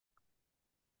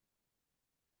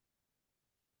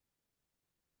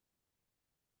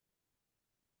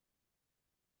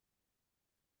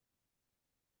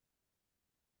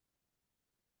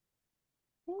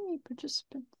Hey,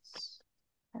 participants.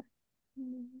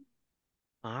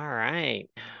 All right.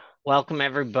 Welcome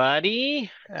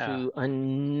everybody Yeah. to Hey, everyone.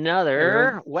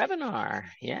 another webinar.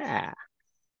 Yeah.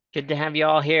 Good to have you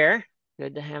all here.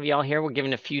 Good to have you all here. We're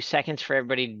giving a few seconds for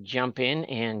everybody to jump in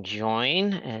and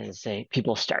join as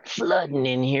people start flooding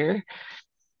in here.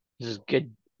 This is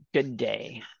good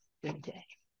day. Good day.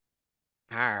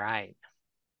 All right.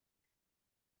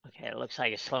 Okay, it looks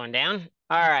like it's slowing down.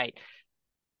 All right.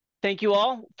 Thank you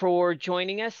all for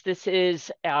joining us. This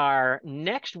is our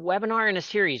next webinar in a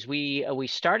series. We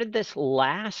started this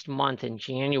last month in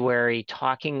January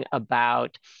talking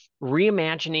about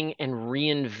reimagining and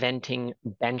reinventing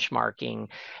benchmarking.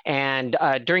 And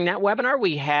during that webinar,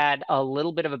 we had a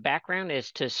little bit of a background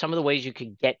as to some of the ways you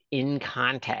could get in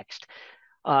context.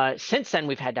 Since then,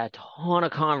 we've had a ton of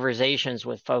conversations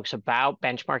with folks about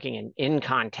benchmarking and in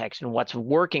context and what's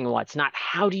working, what's not.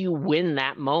 How do you win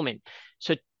that moment?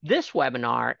 So this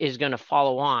webinar is going to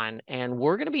follow on, and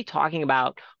we're going to be talking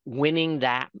about winning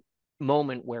that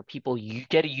moment where people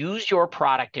get to use your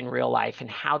product in real life and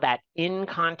how that in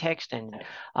context and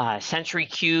sensory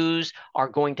cues are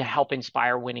going to help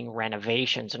inspire winning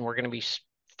renovations. And we're going to be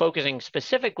focusing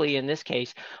specifically in this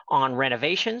case on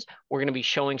renovations. We're going to be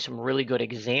showing some really good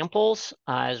examples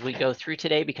as we go through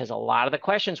today, because a lot of the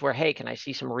questions were, hey, can I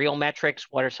see some real metrics?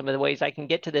 What are some of the ways I can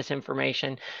get to this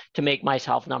information to make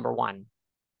myself number one?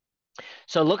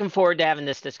 So looking forward to having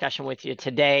this discussion with you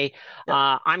today.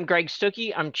 Yep. I'm Greg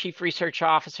Stuckey. I'm Chief Research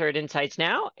Officer at Insights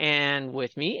Now. And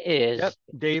with me Yep. is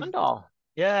Dave. Lundahl.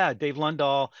 Yeah, Dave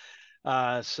Lundahl.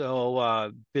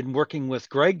 Been working with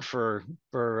Greg for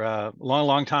a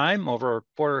long time, over a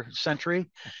quarter century.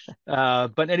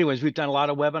 But anyways, we've done a lot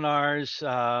of webinars.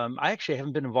 I actually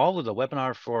haven't been involved with a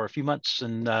webinar for a few months,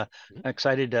 and I'm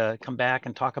excited to come back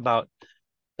and talk about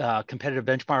competitive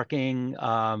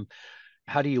benchmarking.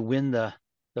 How do you win the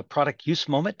product use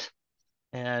moment,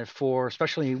 and for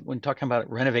especially when talking about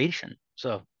renovation.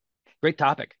 So great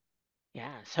topic.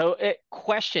 Yeah, so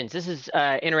questions. This is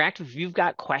interactive. If you've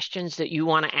got questions that you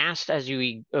want to ask as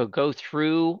you go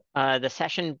through the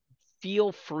session,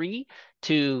 feel free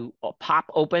to pop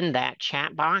open that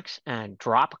chat box and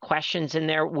drop questions in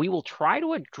there. We will try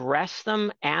to address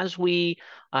them as we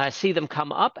see them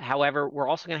come up. However, we're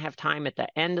also going to have time at the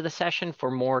end of the session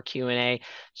for more Q&A.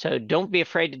 So don't be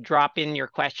afraid to drop in your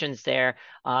questions there.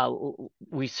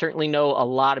 We certainly know a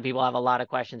lot of people have a lot of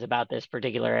questions about this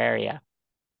particular area.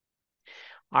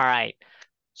 All right.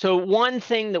 So one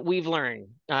thing that we've learned,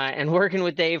 and working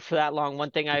with Dave for that long, one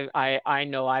thing I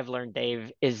know I've learned,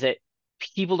 Dave, is that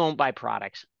people don't buy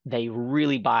products. They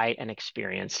really buy an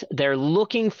experience. They're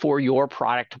looking for your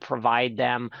product to provide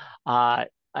them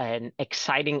an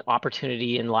exciting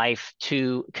opportunity in life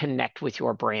to connect with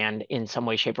your brand in some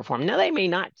way, shape, or form. Now, they may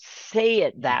not say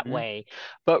it that Mm-hmm. way,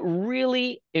 but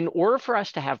really, in order for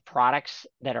us to have products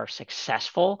that are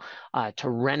successful, to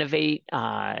renovate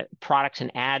products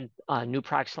and add new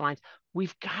products to lines,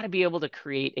 we've got to be able to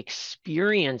create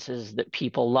experiences that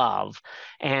people love.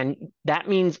 And that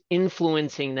means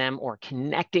influencing them or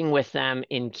connecting with them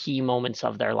in key moments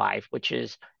of their life, which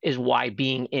is why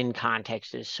being in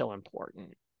context is so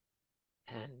important.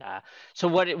 And so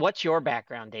what's your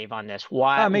background, Dave, on this?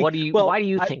 I mean, Why well, do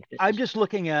you think this I'm is? just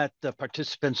looking at the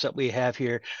participants that we have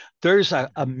here. There's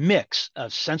a mix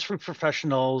of sensory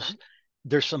professionals.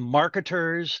 There's some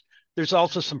marketers. There's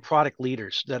also some product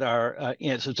leaders that are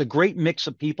so it's a great mix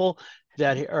of people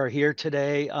that are here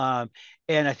today.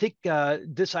 And I think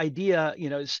this idea,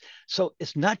 so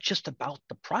it's not just about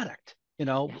the product,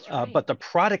 That's right. but the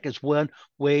product is one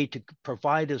way to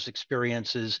provide those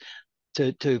experiences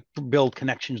to build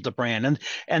connections to the brand,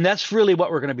 and that's really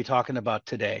what we're going to be talking about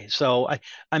today. So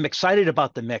I'm excited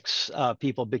about the mix,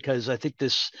 people, because I think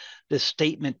this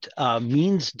statement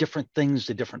means different things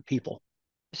to different people.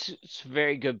 It's a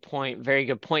very good point. Very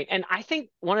good point. And I think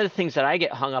one of the things that I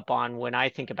get hung up on when I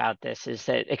think about this is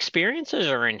that experiences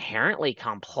are inherently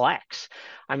complex.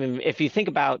 I mean, if you think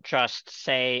about just,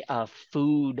 say, a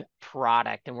food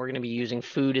product, and we're going to be using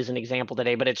food as an example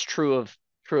today, but it's true of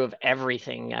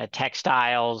everything,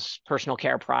 textiles, personal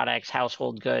care products,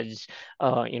 household goods,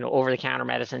 over-the-counter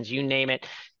medicines, you name it.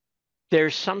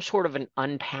 There's some sort of an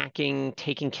unpacking,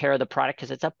 taking care of the product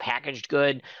because it's a packaged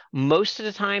good. Most of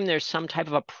the time, there's some type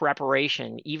of a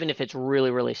preparation, even if it's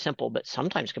really, really simple, but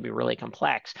sometimes it can be really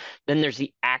complex. Then there's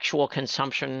the actual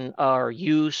consumption or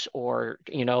use or,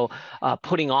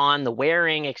 putting on the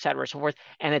wearing, et cetera, so forth.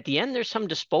 And at the end, there's some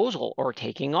disposal or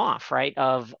taking off, right,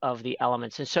 of the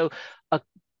elements. And so a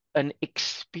an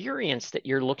experience that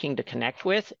you're looking to connect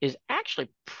with is actually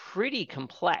pretty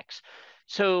complex.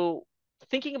 So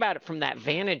thinking about it from that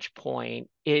vantage point,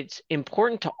 it's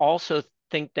important to also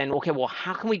think then, okay, well,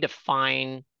 how can we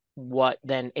define what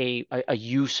then a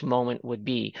use moment would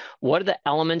be? What are the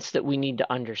elements that we need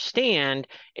to understand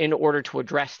in order to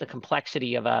address the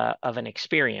complexity of an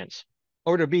experience?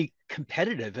 Or to be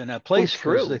competitive in a Oh, place,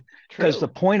 because true, the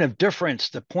point of difference,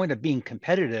 the point of being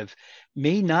competitive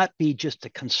may not be just a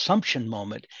consumption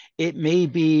moment. It may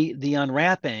be the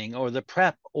unwrapping or the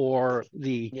prep or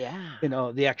the Yeah.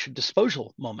 the actual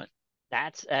disposal moment.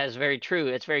 That's very true.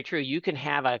 It's very true. You can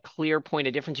have a clear point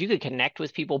of difference. You could connect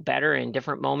with people better in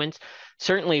different moments.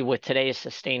 Certainly with today's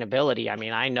sustainability. I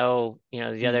mean, I know,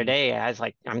 the other Mm. day I was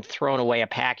like, I'm throwing away a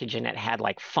package and it had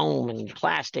like foam and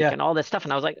plastic Yeah. and all this stuff.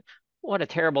 And I was like, what a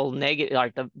terrible negative.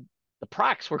 Like the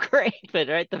products were great, but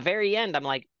right at the very end, I'm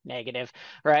like negative,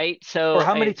 right? Or So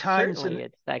how many it's times certainly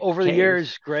it's that over the case.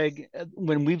 years, Greg,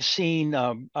 when we've seen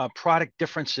product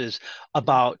differences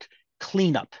about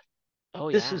cleanup.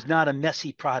 Oh This yeah. is not a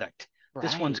messy product.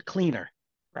 This one's Right. cleaner.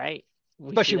 Right. We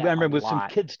see Especially that a remember with some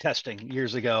lot. kids testing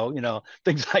years ago,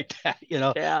 things like that.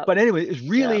 Yeah. But anyway, it's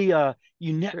Yeah.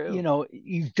 really True.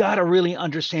 you've got to really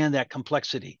understand that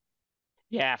complexity.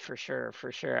 Yeah, for sure,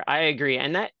 for sure. I agree.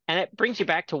 And it brings you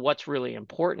back to what's really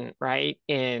important, right?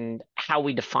 In how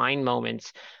we define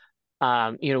moments.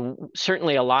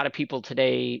 Certainly a lot of people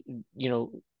today,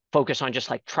 focus on just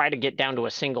like try to get down to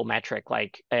a single metric,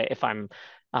 like if I'm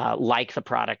like the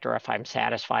product or if I'm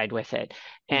satisfied with it.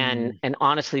 And Mm. and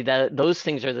honestly, those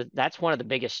things that's one of the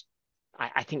biggest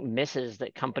I think misses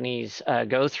that companies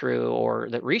go through or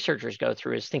that researchers go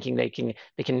through is thinking they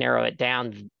can narrow it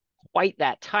down quite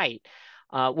that tight.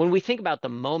 When we think about the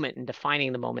moment and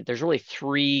defining the moment, there's really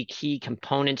three key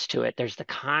components to it. There's the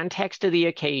context of the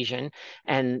occasion,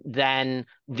 and then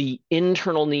the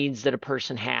internal needs that a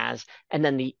person has, and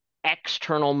then the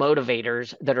external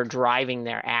motivators that are driving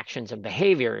their actions and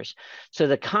behaviors. So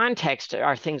the context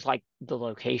are things like the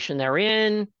location they're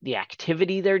in, the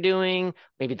activity they're doing,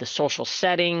 maybe the social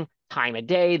setting, time of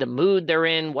day, the mood they're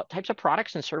in, what types of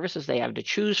products and services they have to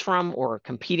choose from or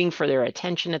competing for their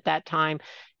attention at that time,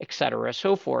 et cetera,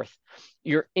 so forth.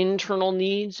 Your internal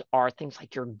needs are things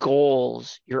like your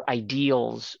goals, your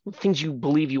ideals, things you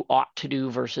believe you ought to do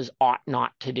versus ought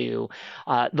not to do.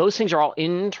 Those things are all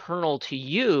internal to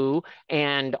you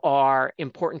and are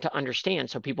important to understand.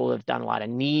 So people have done a lot of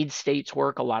need states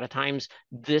work. A lot of times,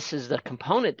 this is the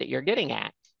component that you're getting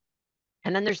at.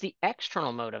 And then there's the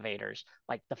external motivators,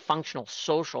 like the functional,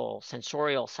 social,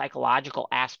 sensorial, psychological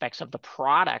aspects of the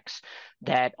products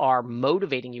that are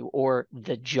motivating you, or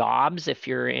the jobs, if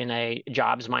you're in a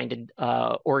jobs-minded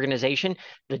organization,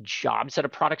 the jobs that a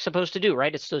product's supposed to do,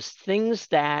 right? It's those things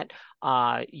that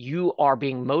you are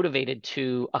being motivated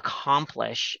to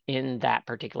accomplish in that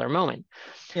particular moment.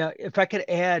 Yeah, if I could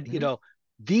add,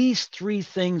 these three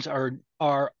things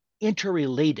are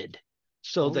interrelated.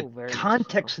 So the Oh, very much so.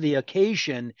 context of the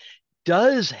occasion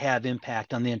does have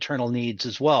impact on the internal needs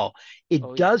as well. Oh, It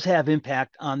yeah. does have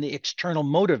impact on the external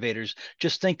motivators.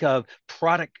 Just think of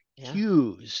product Yeah.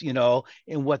 cues,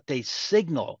 and what they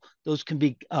signal. Those could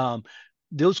be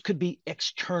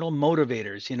external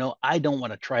motivators. I don't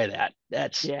want to try that.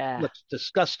 That's Yeah. looks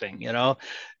disgusting.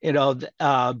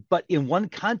 But in one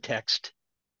context,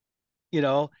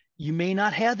 you may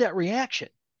not have that reaction,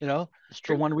 It's for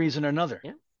true. one reason or another.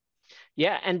 Yeah.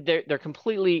 Yeah, and they're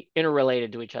completely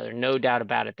interrelated to each other, no doubt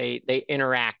about it. They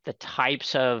interact. The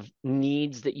types of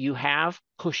needs that you have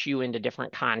push you into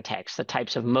different contexts. The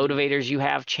types of Mhm. motivators you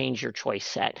have change your choice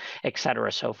set, et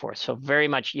cetera, so forth. So very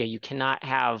much, yeah, you cannot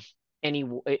have any.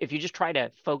 If you just try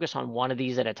to focus on one of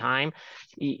these at a time,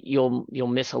 you'll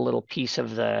miss a little piece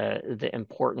of the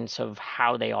importance of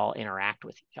how they all interact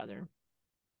with each other.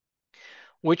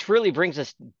 Which really brings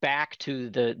us back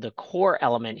to the core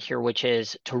element here, which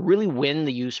is to really win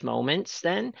the use moments,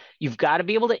 then you've got to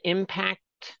be able to impact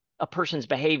a person's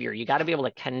behavior. You got to be able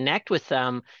to connect with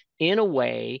them in a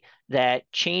way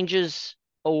that changes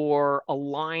or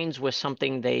aligns with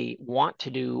something they want to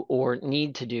do or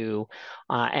need to do.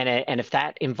 And if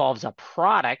that involves a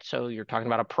product, so you're talking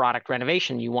about a product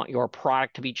renovation, you want your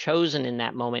product to be chosen in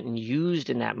that moment and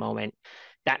used in that moment.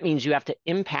 That means you have to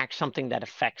impact something that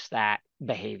affects that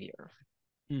behavior,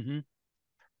 Mm-hmm.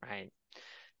 right?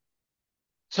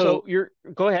 So So you're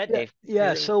go ahead, yeah, Dave.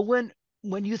 yeah. So when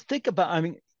you think about, I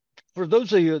mean, for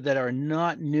those of you that are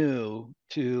not new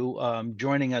to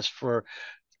joining us for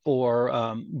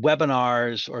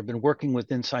webinars or been working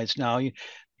with Insights Now,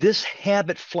 this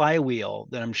habit flywheel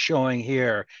that I'm showing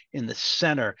here in the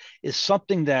center is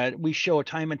something that we show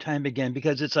time and time again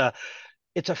because it's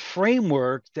a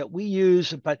framework that we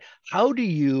use. But how do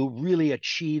you really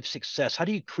achieve success? How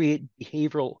do you create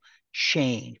behavioral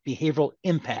change, behavioral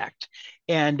impact.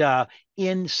 And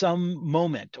in some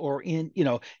moment, or in,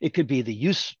 it could be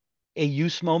a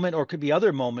use moment, or it could be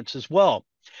other moments as well.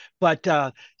 But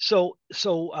so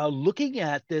looking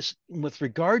at this with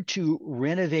regard to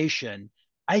renovation,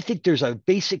 I think there's a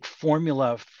basic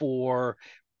formula for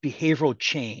behavioral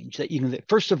change that you can.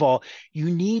 First of all,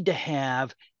 you need to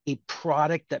have a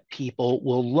product that people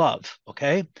will love.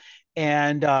 Okay,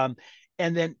 and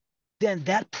then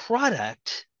that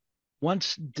product,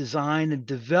 once designed and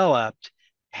developed,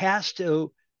 has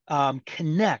to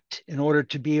connect in order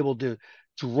to be able to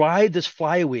drive this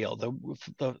flywheel.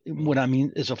 What I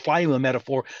mean is a flywheel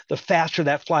metaphor. The faster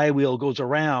that flywheel goes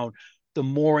around, the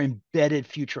more embedded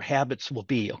future habits will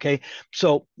be. Okay,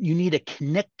 so you need to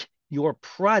connect your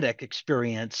product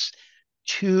experience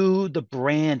to the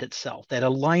brand itself, that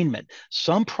alignment.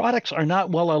 Some products are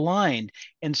not well aligned,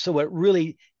 and so it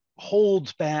really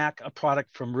holds back a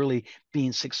product from really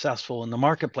being successful in the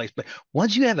marketplace. But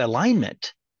once you have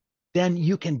alignment, then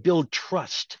you can build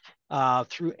trust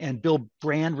through and build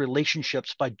brand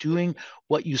relationships by doing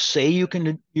what you say you're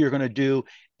going to do,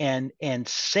 and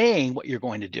saying what you're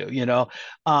going to do.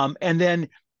 And then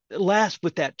last,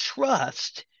 with that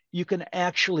trust, you can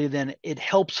actually, then it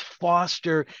helps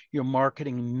foster your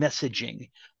marketing messaging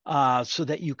so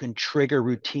that you can trigger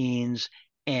routines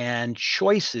and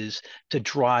choices to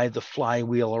drive the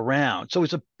flywheel around. So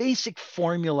it's a basic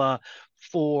formula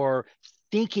for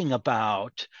thinking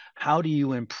about how do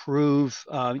you improve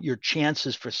your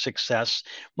chances for success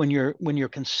when you're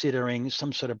considering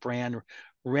some sort of brand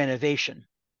renovation.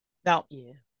 Now,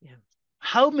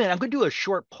 how many? I'm going to do a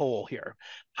short poll here.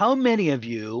 How many of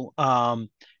you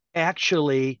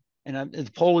actually, and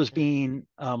the poll is being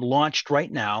launched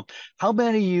right now. How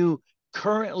many of you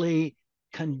currently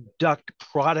conduct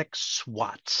product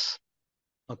SWOTs?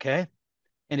 Okay.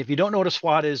 And if you don't know what a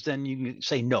SWOT is, then you can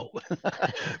say no.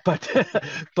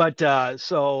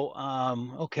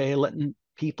 Okay, letting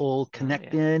people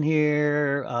connect in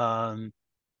here.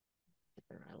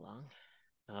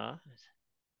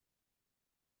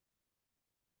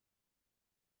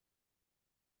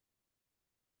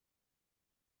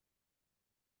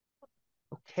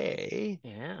 Okay.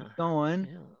 Yeah. Going.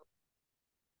 Yeah.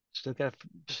 Still got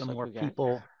some more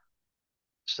people.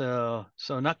 So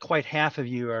not quite half of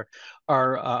you are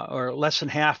or less than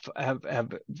half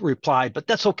have replied, but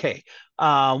that's okay.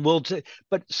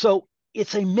 But so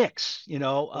it's a mix,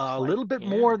 a little bit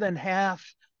more than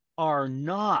half are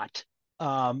not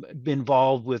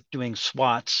involved with doing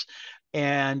SWOTs.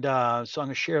 And so I'm going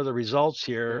to share the results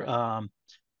here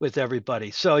with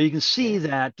everybody. So you can see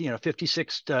that,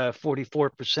 56 to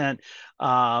 44%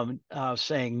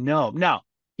 saying no. Now,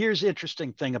 here's the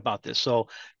interesting thing about this. So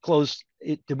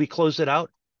did we close it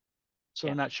out? So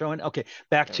I'm not showing. Okay,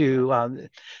 back to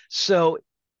so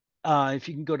if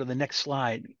you can go to the next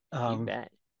slide. You bet.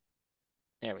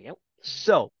 There we go.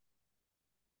 So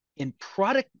in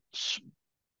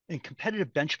competitive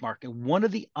benchmarking, one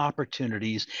of the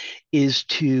opportunities is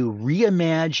to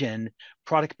reimagine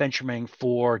product benchmarking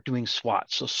for doing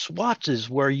SWOTs. So SWOTs is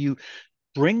where you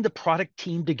bring the product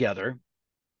team together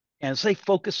and say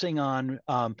focusing on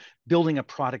building a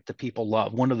product that people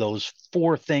love. One of those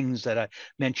 4 things that I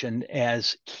mentioned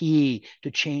as key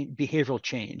to behavioral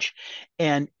change.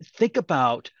 And think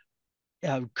about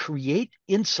create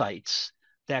insights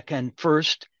that can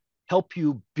first help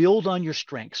you build on your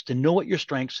strengths, to know what your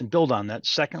strengths and build on that.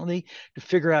 Secondly, to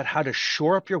figure out how to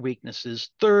shore up your weaknesses.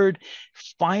 Third,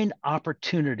 find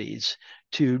opportunities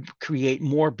to create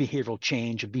more behavioral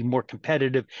change and be more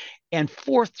competitive. And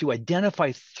fourth, to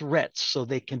identify threats so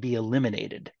they can be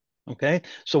eliminated. Okay,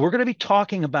 so we're going to be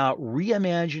talking about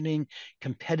reimagining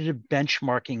competitive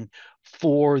benchmarking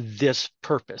for this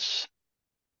purpose.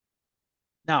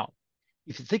 Now,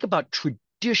 if you think about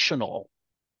traditional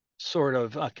sort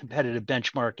of competitive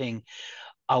benchmarking,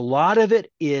 a lot of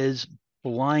it is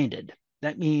blinded.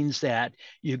 That means that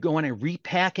you're going and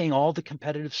repacking all the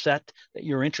competitive set that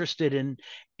you're interested in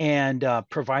and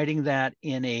providing that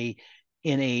in a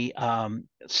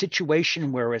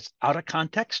situation where it's out of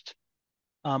context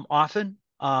often,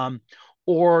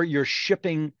 or you're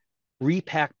shipping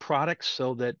repack products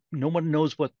so that no one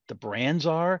knows what the brands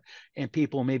are, and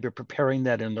people may be preparing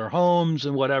that in their homes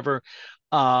and whatever.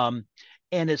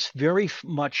 And it's very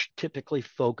much typically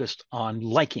focused on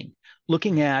liking.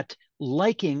 Looking at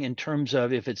liking in terms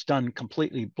of, if it's done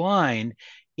completely blind,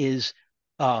 is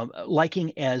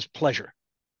liking as pleasure,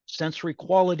 sensory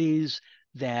qualities,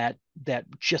 that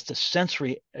just the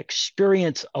sensory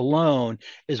experience alone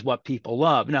is what people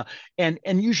love. Now, and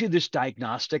usually there's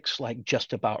diagnostics like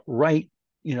Just About Right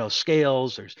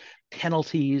scales. There's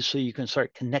penalties, so you can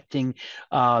start connecting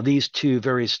these to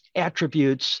various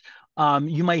attributes.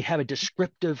 You might have a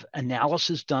descriptive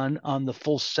analysis done on the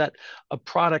full set of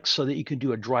products so that you can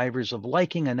do a drivers of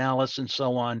liking analysis and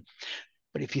so on.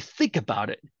 But if you think about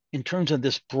it in terms of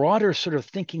this broader sort of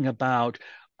thinking about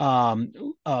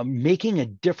making a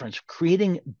difference,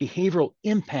 creating behavioral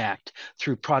impact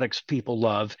through products people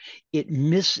love,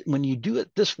 when you do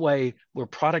it this way, where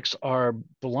products are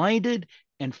blinded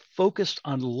and focused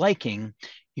on liking,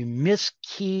 you miss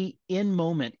key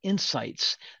in-moment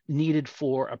insights needed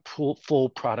for a full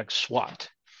product SWOT.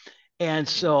 And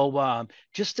so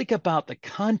just think about the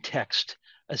context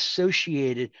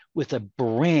associated with a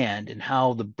brand and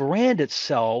how the brand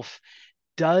itself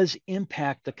does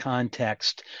impact the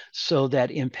context, so that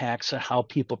impacts how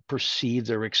people perceive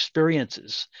their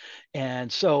experiences. And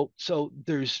so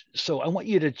I want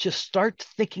you to just start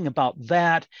thinking about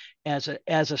that as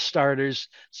a starters,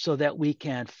 so that we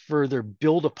can further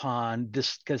build upon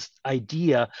this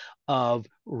idea of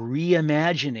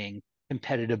reimagining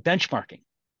competitive benchmarking.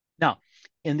 Now,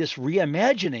 in this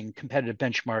reimagining competitive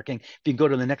benchmarking, if you go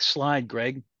to the next slide,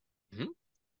 Greg,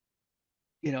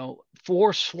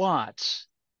 for SWOTs,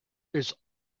 there's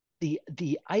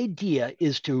the idea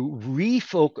is to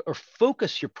refocus or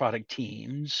focus your product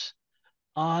teams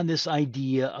on this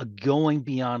idea of going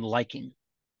beyond liking,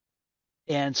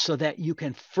 and so that you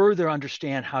can further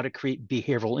understand how to create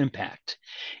behavioral impact.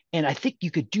 And I think you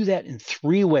could do that in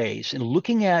 3 ways: in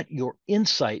looking at your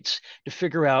insights to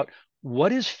figure out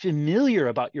what is familiar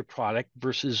about your product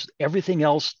versus everything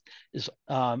else is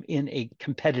in a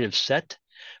competitive set,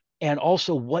 and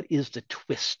also what is the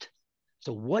twist.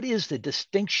 So what is the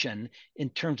distinction in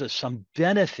terms of some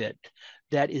benefit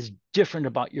that is different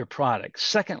about your product?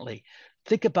 Secondly,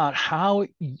 think about how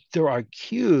there are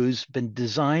cues been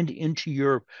designed into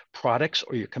your products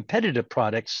or your competitive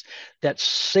products that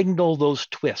signal those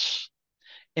twists.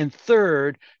 And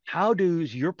third, how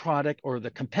does your product or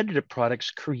the competitive products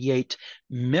create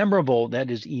memorable, that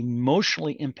is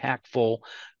emotionally impactful,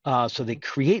 so they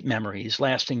create memories,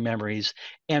 lasting memories,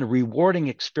 and rewarding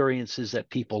experiences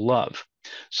that people love.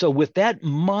 So with that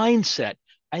mindset,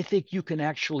 I think you can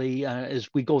actually, as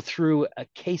we go through a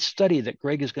case study that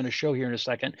Greg is going to show here in a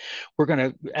second, we're going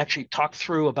to actually talk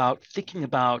through about thinking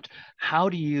about how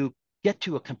do you get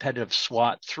to a competitive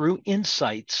SWOT through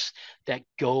insights that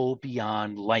go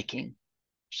beyond liking.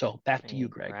 So back to you,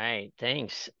 Greg. Right.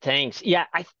 Thanks. Yeah,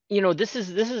 this is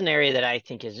an area that I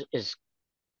think is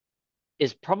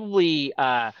probably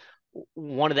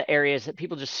one of the areas that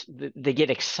people they get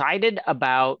excited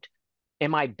about.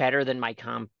 Am I better than my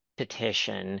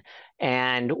competition?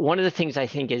 And one of the things I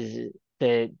think is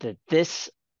this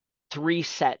 3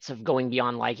 sets of going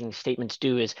beyond liking statements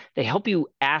do is they help you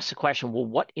ask the question, well,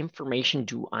 what information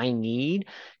do I need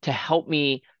to help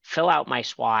me fill out my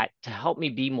SWOT, to help me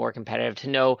be more competitive, to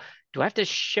know, do I have to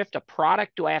shift a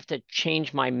product? Do I have to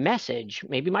change my message?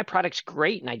 Maybe my product's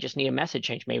great and I just need a message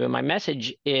change. Maybe my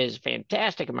message is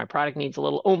fantastic and my product needs a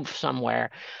little oomph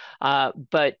somewhere.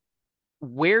 But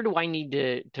where do I need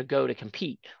to go to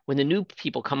compete? When the new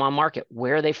people come on market,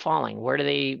 where are they falling? Where do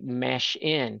they mesh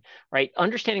in, right?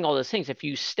 Understanding all those things, if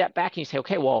you step back and you say,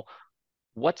 okay, well,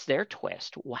 what's their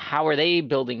twist? How are they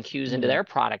building cues into their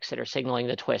products that are signaling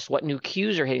the twist? What new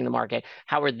cues are hitting the market?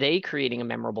 How are they creating a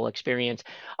memorable experience?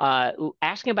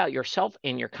 Asking about yourself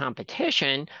and your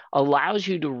competition allows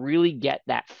you to really get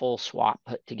that full SWOT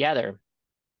put together.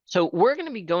 So we're going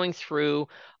to be going through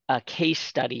a case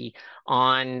study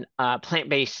on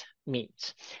plant-based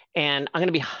meats. And I'm going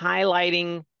to be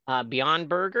highlighting Beyond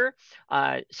Burger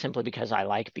simply because I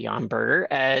like Beyond Burger.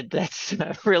 That's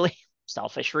a really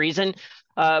selfish reason.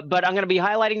 But I'm going to be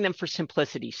highlighting them for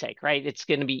simplicity's sake, right? It's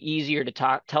going to be easier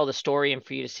to tell the story and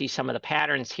for you to see some of the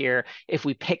patterns here if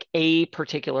we pick a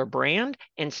particular brand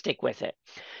and stick with it.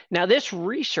 Now, this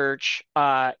research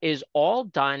is all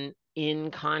done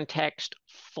in context,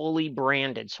 fully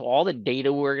branded. So all the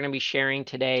data we're going to be sharing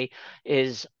today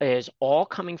is all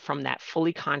coming from that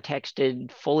fully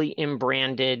contexted, fully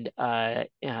in-branded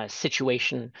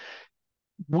situation.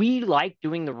 We like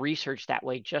doing the research that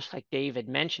way, just like David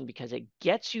mentioned, because it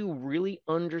gets you really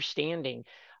understanding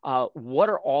what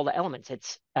are all the elements.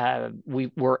 It's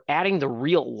we're adding the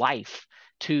real life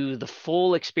to the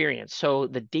full experience. So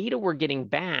the data we're getting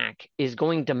back is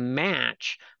going to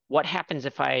match what happens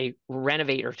if I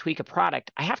renovate or tweak a product.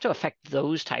 I have to affect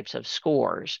those types of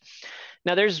scores.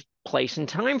 Now, there's place and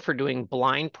time for doing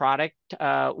blind product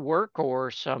work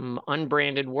or some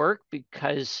unbranded work,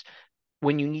 because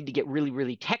when you need to get really,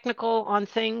 really technical on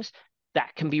things,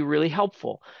 that can be really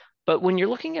helpful. But when you're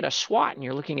looking at a SWOT and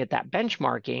you're looking at that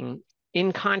benchmarking,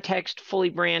 in context, fully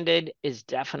branded is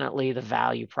definitely the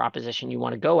value proposition you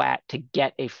want to go at to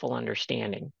get a full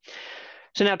understanding.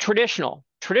 So now traditional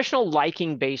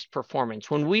liking-based performance.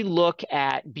 When we look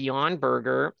at Beyond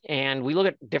Burger and we look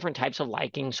at different types of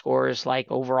liking scores like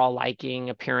overall liking,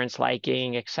 appearance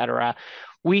liking, etc.,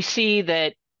 we see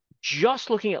that just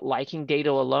looking at liking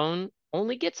data alone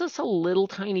only gets us a little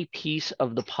tiny piece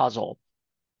of the puzzle.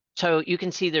 So you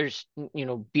can see there's,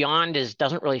 Beyond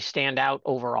doesn't really stand out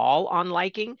overall on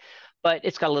liking, but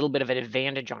it's got a little bit of an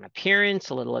advantage on appearance,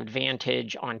 a little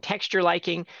advantage on texture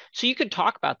liking. So you could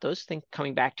talk about those things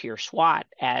coming back to your SWOT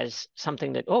as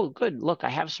something that, oh, good, look, I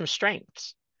have some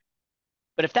strengths.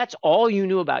 But if that's all you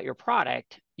knew about your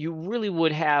product, you really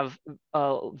would have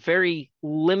a very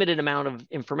limited amount of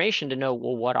information to know,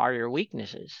 well, what are your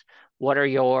weaknesses? What are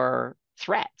your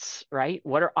threats, right?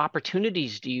 What are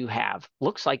opportunities do you have?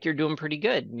 Looks like you're doing pretty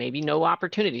good. Maybe no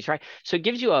opportunities, right? So it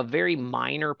gives you a very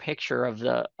minor picture of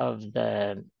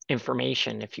the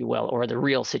information, if you will, or the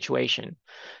real situation.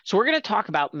 So we're going to talk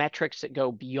about metrics that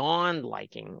go beyond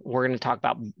liking. We're going to talk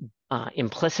about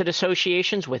implicit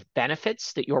associations with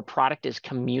benefits that your product is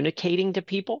communicating to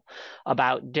people,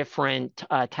 about different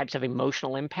types of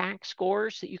emotional impact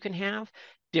scores that you can have,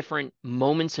 different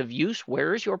moments of use.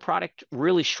 Where is your product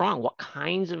really strong? What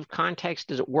kinds of context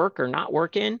does it work or not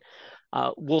work in?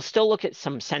 We'll still look at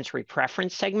some sensory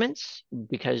preference segments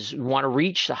because we want to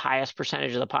reach the highest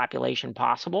percentage of the population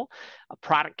possible.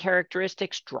 Product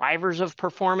characteristics, drivers of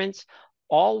performance,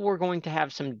 all we're going to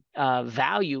have some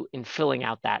value in filling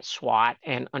out that SWOT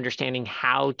and understanding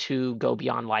how to go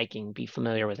beyond liking, be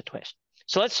familiar with a twist.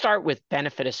 So let's start with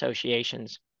benefit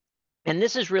associations. And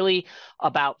this is really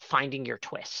about finding your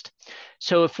twist.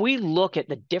 So if we look at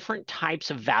the different types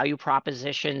of value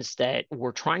propositions that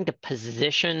we're trying to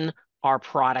position our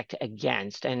product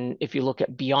against, and if you look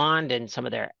at Beyond and some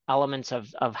of their elements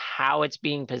of how it's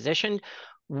being positioned,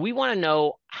 we want to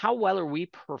know how well are we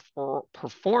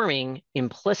performing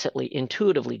implicitly,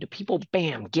 intuitively. Do people,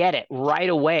 bam, get it right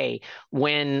away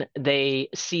when they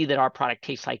see that our product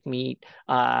tastes like meat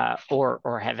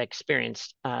or have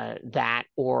experienced that,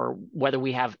 or whether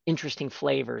we have interesting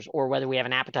flavors or whether we have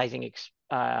an appetizing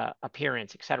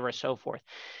appearance, et cetera, so forth.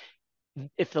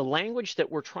 If the language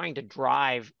that we're trying to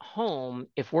drive home,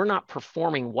 if we're not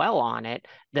performing well on it,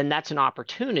 then that's an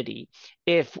opportunity.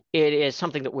 If it is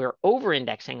something that we're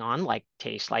over-indexing on, like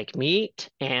tastes like meat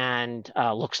and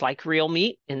looks like real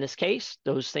meat, in this case,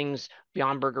 those things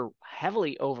Beyond Burger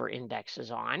heavily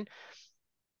over-indexes on,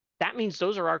 that means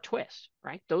those are our twists,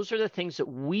 right? Those are the things that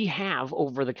we have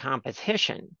over the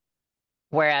competition.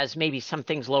 Whereas maybe some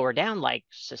things lower down, like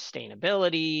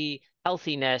sustainability,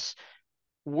 healthiness,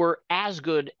 were as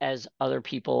good as other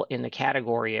people in the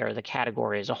category or the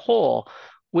category as a whole,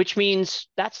 which means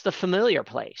that's the familiar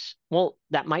place. Well,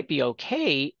 that might be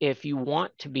okay if you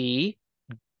want to be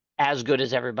as good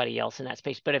as everybody else in that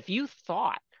space. But if you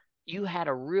thought you had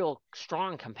a real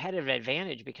strong competitive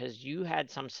advantage because you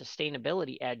had some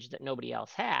sustainability edge that nobody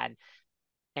else had,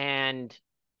 and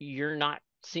you're not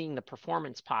seeing the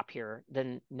performance pop here,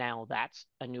 then now that's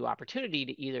a new opportunity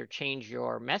to either change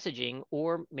your messaging,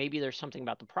 or maybe there's something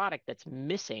about the product that's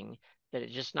missing, that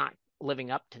it's just not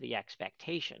living up to the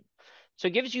expectation. So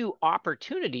it gives you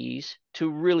opportunities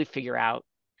to really figure out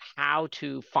how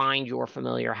to find your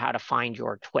familiar, how to find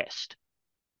your twist.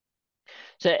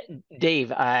 So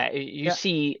Dave, you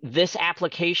see this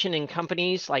application in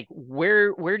companies, like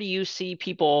where do you see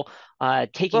people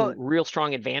taking real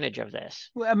strong advantage of this?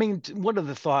 Well, I mean, one of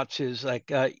the thoughts is like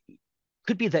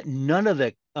could be that none of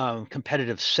the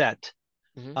competitive set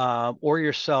or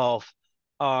yourself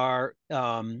are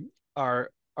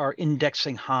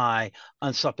indexing high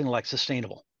on something like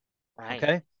sustainable. Right.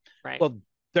 Okay. Right. Well,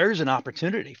 there's an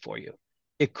opportunity for you.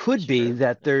 It could be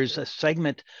that there's a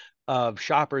segment of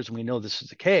shoppers, and we know this is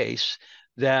the case,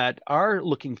 that are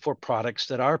looking for products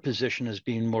that are positioned as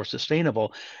being more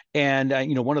sustainable. And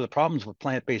one of the problems with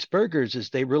plant-based burgers is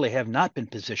they really have not been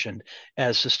positioned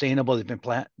as sustainable.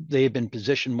 They've been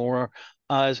positioned more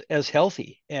as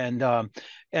healthy. And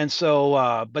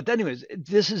so, but anyways,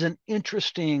 this is an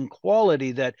interesting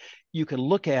quality that you can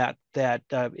look at, that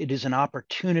it is an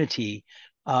opportunity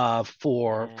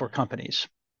for companies.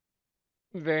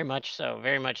 Very much so,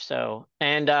 very much so.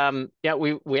 And yeah,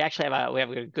 we actually have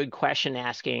a good question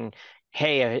asking,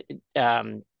 hey,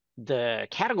 the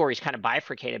category is kind of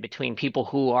bifurcated between people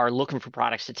who are looking for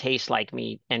products to taste like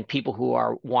meat and people who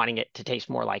are wanting it to taste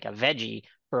more like a veggie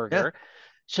burger. Yeah.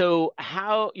 So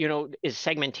how, is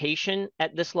segmentation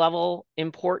at this level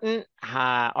important?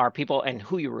 Are people, and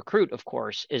who you recruit, of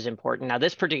course, is important. Now,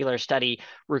 this particular study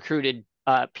recruited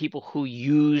people who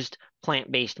used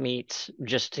plant-based meats.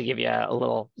 Just to give you a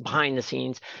little behind the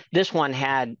scenes, this one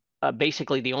had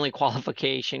basically the only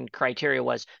qualification criteria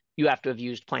was you have to have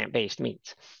used plant-based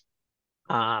meats,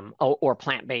 or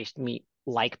plant-based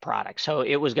meat-like products. So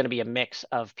it was going to be a mix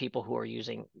of people who are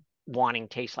wanting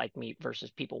taste like meat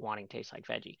versus people wanting taste like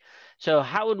veggie. So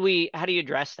how do you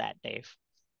address that, Dave?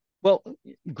 Well,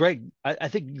 Greg, I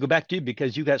think you go back to you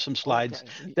because you got some slides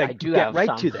that do get have right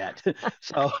some. to that.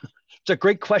 So it's a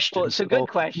great question. Well, it's a good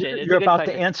question. You're about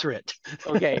to answer it.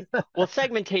 Okay. Well,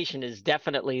 segmentation is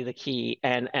definitely the key,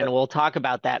 and we'll talk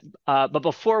about that. But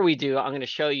before we do, I'm going to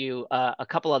show you a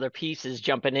couple other pieces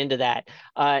jumping into that.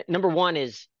 Number one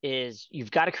is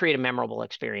you've got to create a memorable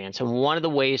experience, and one of the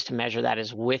ways to measure that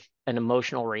is with an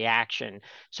emotional reaction.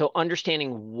 So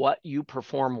understanding what you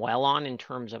perform well on in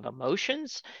terms of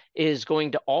emotions is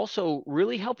going to also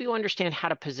really help you understand how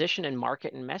to position and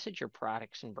market and message your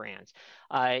products and brands.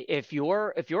 If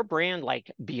your brand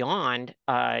like Beyond,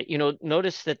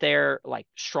 notice that they're like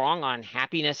strong on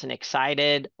happiness and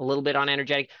excited, a little bit on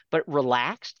energetic, but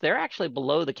relaxed. They're actually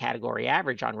below the category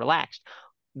average on relaxed.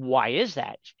 Why is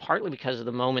that? It's partly because of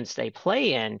the moments they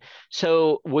play in.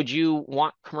 So would you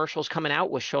want commercials coming out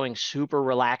with showing super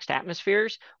relaxed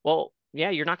atmospheres? Well, yeah,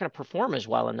 you're not going to perform as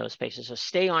well in those spaces. So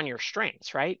stay on your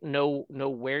strengths, right? Know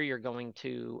where you're going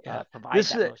to provide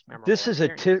that most memorable This is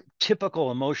experience. a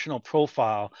typical emotional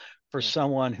profile for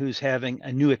someone who's having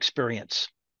a new experience.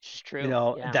 It's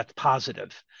true. That's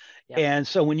positive. Yep. And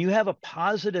so when you have a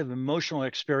positive emotional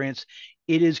experience,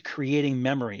 it is creating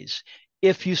memories.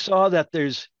 If you saw that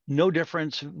there's no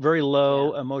difference, very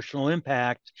low emotional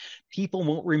impact, people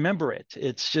won't remember it.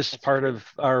 It's just part of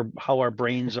how our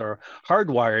brains are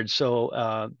hardwired.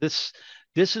 So this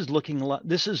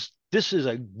is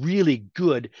a really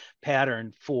good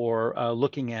pattern for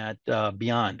looking at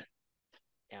Beyond.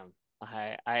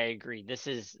 Yeah, I agree.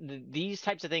 These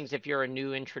types of things. If you're a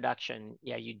new introduction,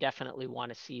 you definitely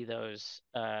want to see those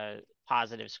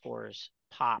positive scores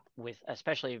pop with,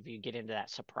 especially if you get into that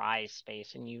surprise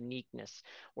space and uniqueness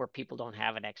where people don't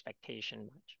have an expectation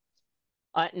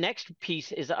much. Next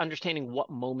piece is understanding what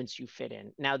moments you fit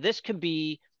in. Now, this could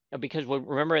be because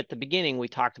remember at the beginning we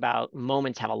talked about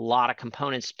moments have a lot of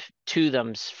components to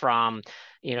them, from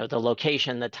the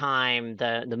location, the time,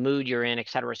 the mood you're in, et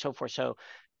cetera, so forth. So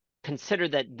consider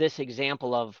that this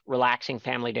example of relaxing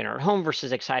family dinner at home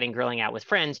versus exciting grilling out with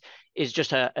friends is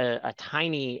just a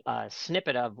tiny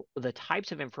snippet of the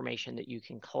types of information that you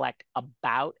can collect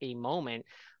about a moment,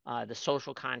 the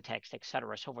social context, et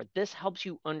cetera, so forth. This helps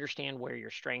you understand where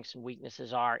your strengths and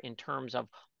weaknesses are in terms of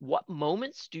what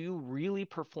moments do you really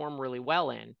perform really well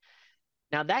in.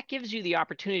 Now, that gives you the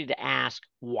opportunity to ask,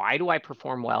 why do I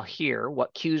perform well here?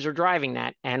 What cues are driving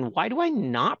that? And why do I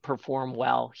not perform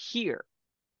well here?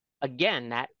 Again,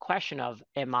 that question of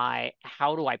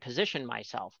how do I position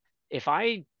myself? If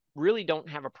I really don't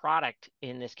have a product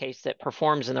in this case that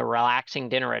performs in the relaxing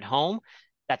dinner at home,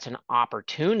 that's an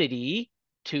opportunity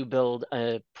to build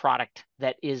a product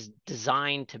that is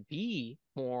designed to be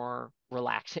more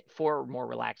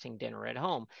relaxing dinner at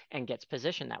home and gets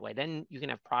positioned that way. Then you can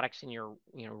have products in your,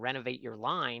 renovate your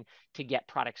line to get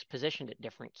products positioned at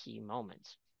different key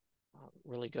moments.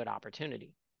 Really good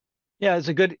opportunity. Yeah, it's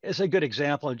a good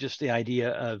example of just the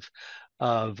idea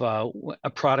of a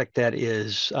product that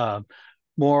is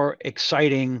more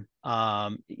exciting,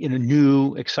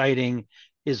 new, exciting,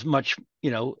 is much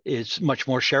more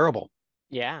shareable.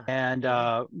 Yeah. And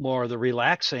more of the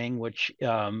relaxing, which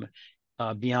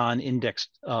Beyond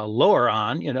indexed lower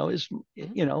on, is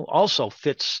also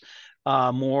fits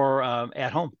more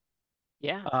at home.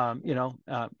 Yeah.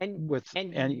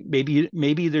 And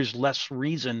maybe there's less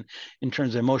reason in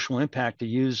terms of emotional impact to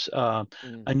use a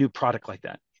new product like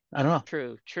that. I don't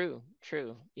know.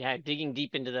 True. Yeah, digging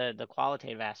deep into the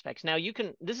qualitative aspects. Now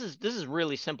this is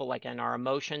really simple, like in our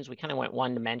emotions, we kind of went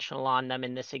one-dimensional on them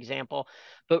in this example,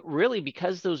 but really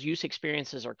because those use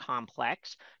experiences are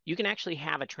complex, you can actually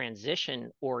have a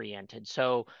transition oriented.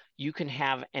 So you can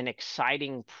have an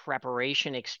exciting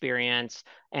preparation experience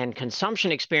and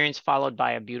consumption experience followed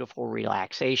by a beautiful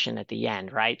relaxation at the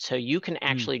end, right? So you can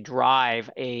actually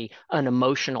drive an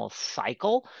emotional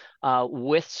cycle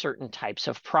with certain types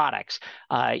of products.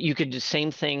 You could do the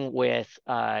same thing with,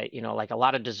 you know, like a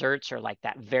lot of desserts, or like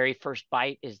that very first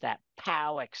bite is that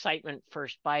pow, excitement,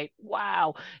 first bite,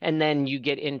 wow. And then you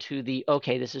get into the,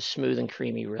 okay, this is smooth and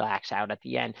creamy, relax out at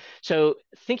the end. So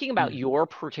thinking about your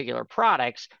particular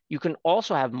products, you can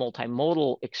also have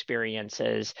multimodal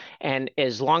experiences. And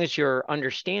as long as you're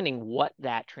understanding what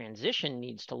that transition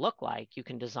needs to look like, you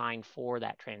can design for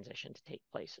that transition to take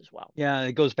place as well. Yeah,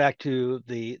 it goes back to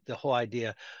the whole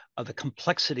idea of the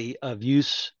complexity of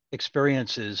use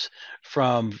experiences,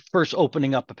 from first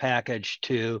opening up a package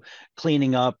to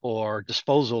cleaning up or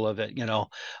disposal of it, you know,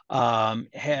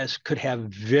 could have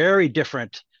very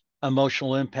different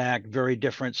emotional impact, very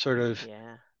different sort of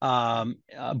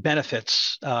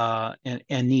benefits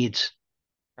and needs.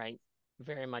 Right.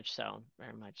 Very much so.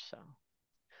 Very much so.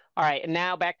 All right, and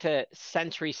now back to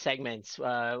sensory segments.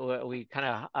 We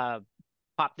kind of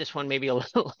pop this one maybe a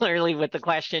little early with the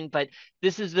question, but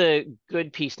this is the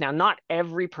good piece. Now, not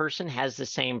every person has the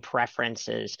same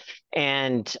preferences.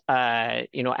 And,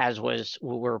 you know, as we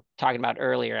were talking about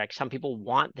earlier, like some people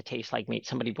want the taste like meat.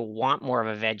 Some people want more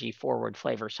of a veggie forward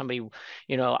flavor. Somebody,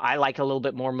 you know, I like a little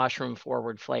bit more mushroom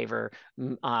forward flavor.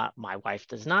 My wife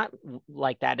does not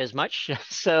like that as much.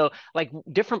 So like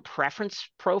different preference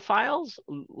profiles,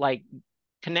 like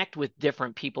connect with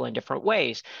different people in different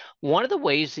ways. One of the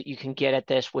ways that you can get at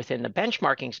this within the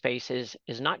benchmarking space is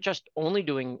not just only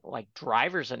doing like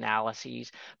drivers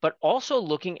analyses, but also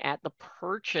looking at the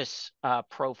purchase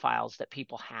profiles that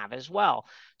people have as well.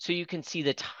 So you can see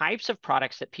the types of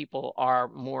products that people are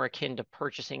more akin to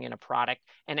purchasing in a product,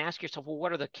 and ask yourself, well,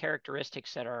 what are the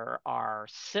characteristics that are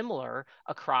similar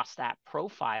across that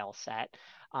profile set?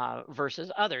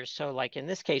 Versus others. So like in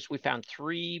this case, we found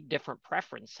 3 different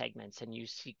preference segments, and you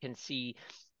can see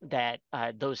that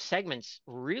those segments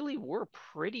really were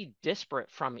pretty disparate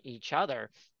from each other.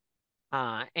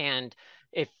 And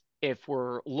if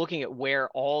we're looking at where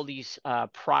all these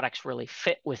products really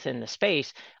fit within the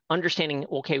space, understanding,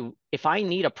 okay, if I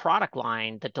need a product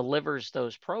line that delivers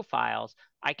those profiles,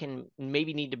 I can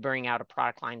maybe need to bring out a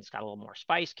product line that's got a little more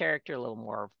spice character, a little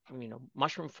more, you know,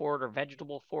 mushroom forward or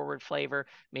vegetable forward flavor,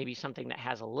 maybe something that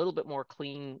has a little bit more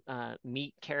clean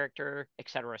meat character, et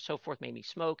cetera, so forth, maybe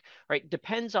smoke, right?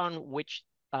 Depends on which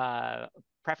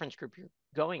preference group you're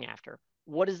going after.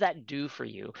 What does that do for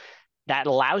you? That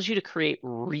allows you to create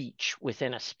reach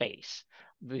within a space,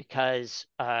 because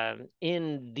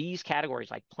in these categories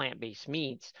like plant-based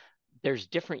meats, there's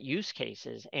different use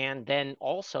cases, and then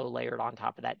also layered on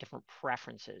top of that, different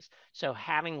preferences. So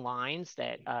having lines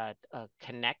that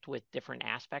connect with different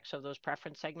aspects of those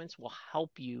preference segments will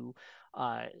help you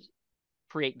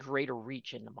create greater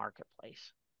reach in the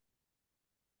marketplace.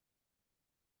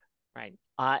 Right.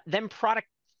 Then product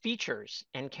features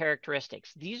and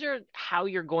characteristics. These are how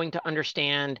you're going to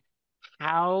understand,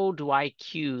 how do I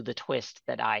cue the twist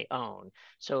that I own?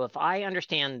 So if I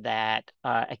understand that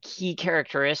a key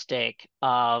characteristic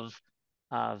of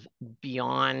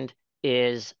Beyond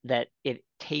is that it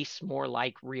tastes more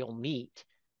like real meat,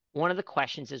 one of the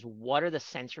questions is, what are the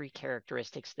sensory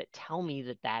characteristics that tell me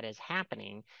that that is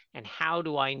happening? And how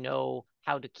do I know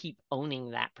how to keep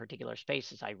owning that particular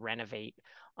space as I renovate?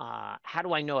 How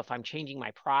do I know if I'm changing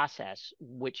my process,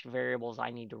 which variables I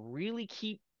need to really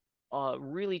keep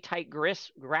really tight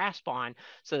grasp on,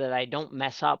 so that I don't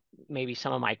mess up maybe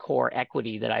some of my core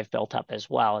equity that I've built up as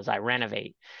well as I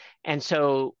renovate? And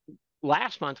so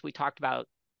last month we talked about,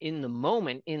 in the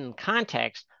moment, in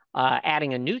context,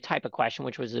 adding a new type of question,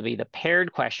 which was to be the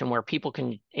paired question, where people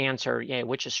can answer, yeah,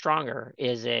 which is stronger?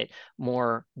 Is it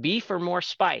more beef or more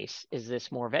spice? Is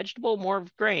this more vegetable, more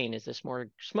grain? Is this more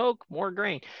smoke, more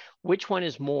grain? Which one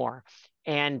is more?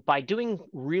 And by doing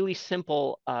really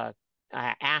simple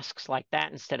asks like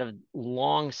that, instead of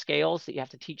long scales that you have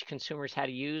to teach consumers how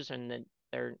to use and that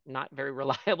they're not very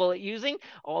reliable at using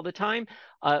all the time,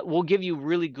 will give you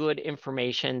really good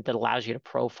information that allows you to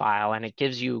profile, and it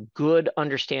gives you good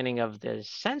understanding of the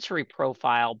sensory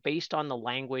profile based on the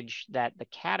language that the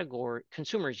category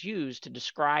consumers use to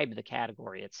describe the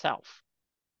category itself.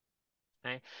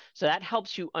 Okay? So that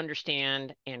helps you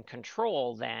understand and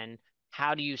control then,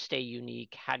 how do you stay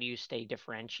unique? How do you stay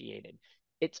differentiated?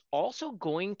 It's also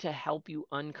going to help you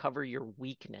uncover your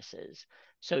weaknesses.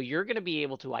 So you're going to be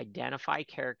able to identify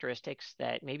characteristics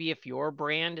that maybe, if your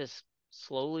brand is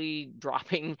slowly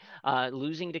dropping,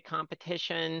 losing to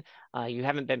competition, you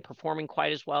haven't been performing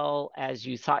quite as well as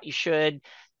you thought you should,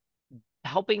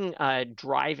 helping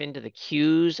drive into the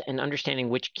cues and understanding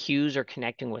which cues are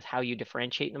connecting with how you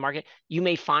differentiate in the market. You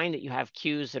may find that you have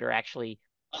cues that are actually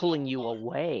pulling you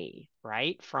away,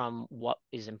 right, from what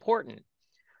is important.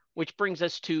 which brings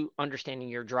us to understanding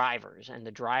your drivers and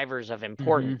the drivers of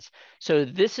importance. So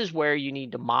this is where you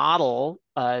need to model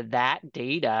that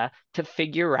data to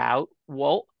figure out,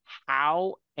 well,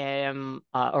 how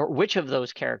or which of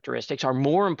those characteristics are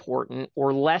more important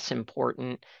or less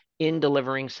important in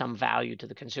delivering some value to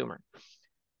the consumer.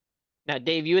 Now,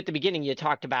 Dave, you at the beginning, you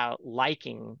talked about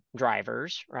liking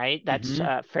drivers, right? That's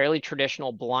fairly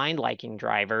traditional blind liking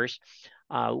drivers.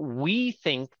 We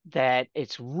think that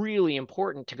it's really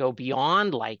important to go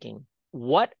beyond liking.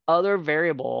 What other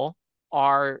variable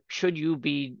should you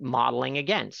be modeling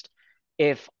against?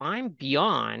 If I'm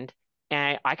beyond,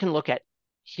 and I can look at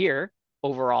here,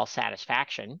 overall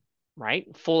satisfaction, right?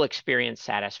 Full experience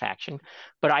satisfaction,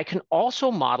 but I can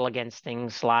also model against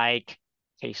things like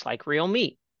taste like real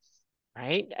meat,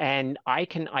 right? And I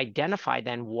can identify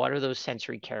then what are those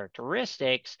sensory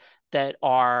characteristics that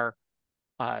are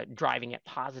driving it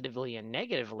positively and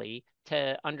negatively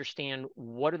to understand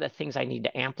what are the things I need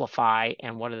to amplify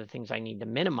and what are the things I need to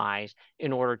minimize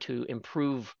in order to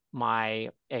improve my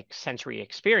sensory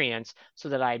experience so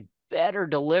that I better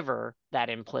deliver that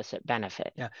implicit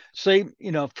benefit. Yeah. Say,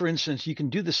 for instance, you can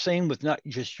do the same with not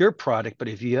just your product, but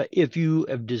if you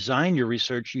have designed your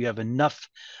research, you have enough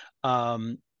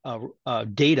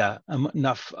data,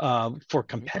 enough for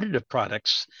competitive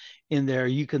products in there,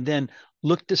 you can then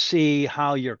look to see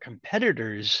how your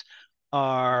competitors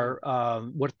are,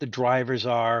 what the drivers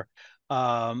are,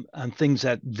 and things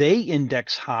that they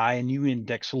index high and you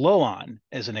index low on,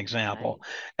 as an example,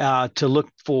 to look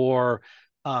for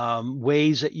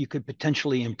ways that you could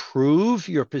potentially improve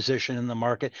your position in the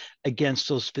market against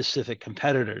those specific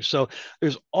competitors. So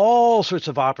there's all sorts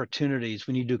of opportunities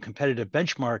when you do competitive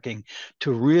benchmarking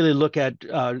to really look at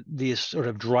these sort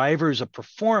of drivers of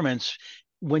performance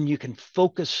when you can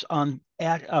focus on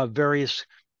various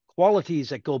qualities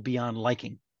that go beyond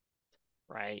liking.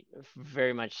 Right.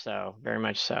 Very much so. Very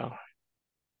much so.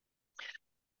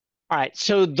 All right,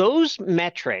 so those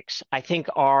metrics, I think,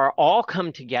 are all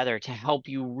come together to help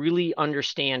you really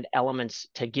understand elements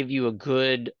to give you a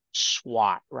good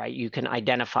SWOT, right? You can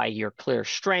identify your clear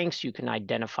strengths, you can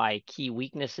identify key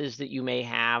weaknesses that you may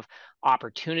have,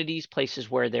 opportunities, places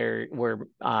where there's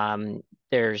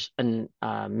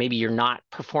maybe you're not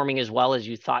performing as well as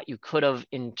you thought you could have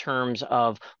in terms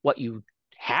of what you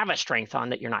have a strength on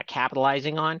that you're not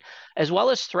capitalizing on, as well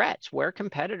as threats, where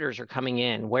competitors are coming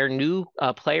in, where new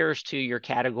players to your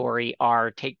category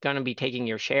are going to be taking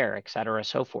your share, et cetera,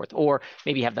 so forth, or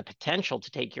maybe have the potential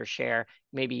to take your share,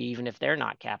 maybe even if they're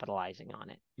not capitalizing on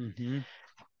it.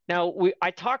 Now, I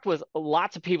talked with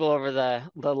lots of people over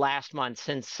the last month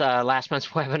since last month's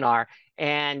webinar,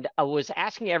 and I was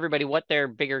asking everybody what their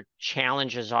bigger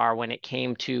challenges are when it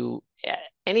came to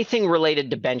anything related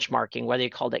to benchmarking, whether you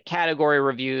called it category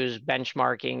reviews,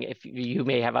 benchmarking, if you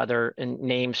may have other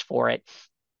names for it.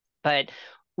 But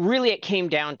really, it came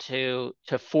down to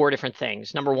 4 different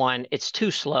things. Number 1, it's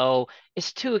too slow.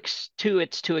 It's too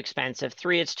expensive.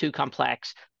 3, it's too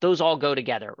complex. Those all go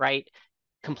together, right?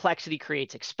 Complexity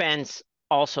creates expense,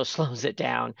 also slows it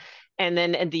down. And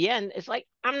then at the end, it's like,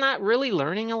 I'm not really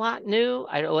learning a lot new.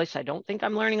 At least I don't think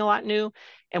I'm learning a lot new.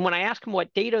 And when I ask them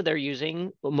what data they're using,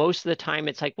 well, most of the time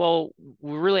it's like, well,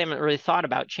 we really haven't really thought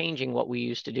about changing what we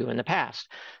used to do in the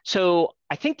past. So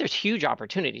I think there's huge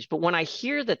opportunities. But when I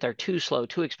hear that they're too slow,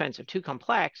 too expensive, too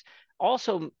complex,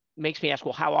 also makes me ask,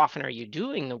 well, how often are you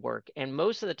doing the work? And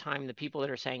most of the time, the people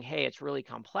that are saying, hey, it's really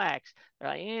complex, they're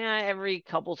like, yeah, every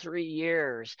couple, 3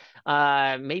 years,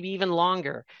 maybe even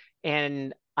longer.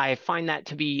 And I find that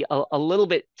to be a little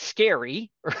bit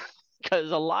scary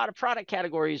because a lot of product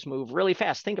categories move really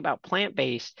fast. Think about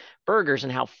plant-based burgers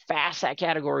and how fast that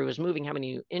category was moving, how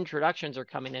many introductions are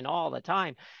coming in all the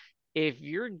time. If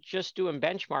you're just doing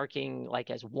benchmarking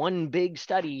like as one big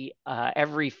study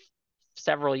every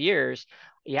several years,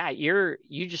 yeah, you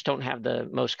just don't have the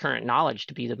most current knowledge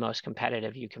to be the most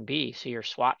competitive you can be. So your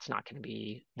SWOT's not going to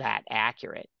be that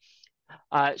accurate.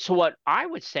 So what I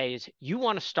would say is you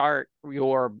want to start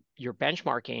your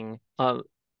benchmarking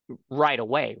right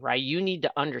away, right? You need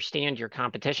to understand your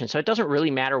competition. So it doesn't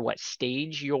really matter what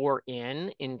stage you're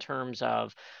in terms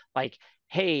of like,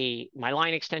 hey, my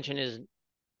line extension is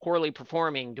poorly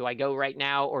performing. Do I go right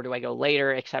now or do I go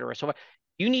later, et cetera? So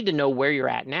you need to know where you're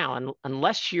at now. And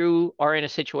unless you are in a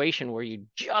situation where you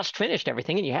just finished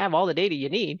everything and you have all the data you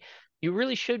need, you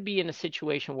really should be in a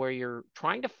situation where you're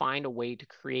trying to find a way to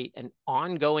create an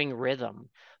ongoing rhythm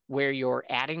where you're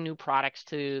adding new products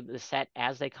to the set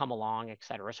as they come along, et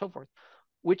cetera, so forth,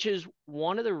 which is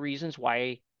one of the reasons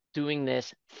why doing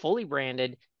this fully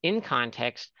branded in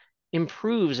context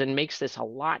improves and makes this a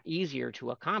lot easier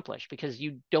to accomplish, because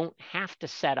you don't have to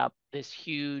set up this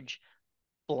huge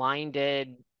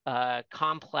blinded,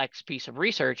 complex piece of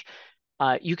research.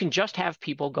 You can just have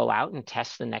people go out and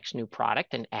test the next new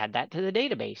product and add that to the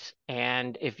database.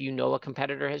 And if you know a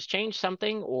competitor has changed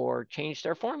something or changed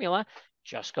their formula,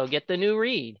 just go get the new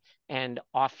read and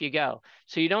off you go.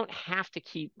 So you don't have to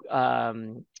keep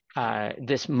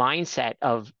this mindset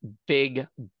of big,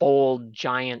 bold,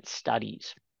 giant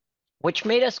studies, which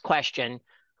made us question,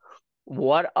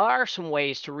 what are some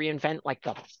ways to reinvent like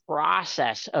the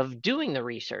process of doing the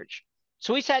research?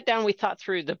 So we sat down, we thought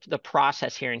through the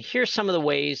process here, and here's some of the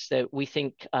ways that we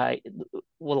think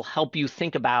will help you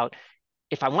think about,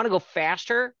 if I want to go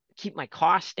faster, keep my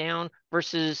costs down,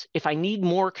 versus if I need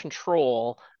more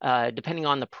control, depending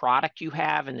on the product you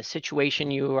have and the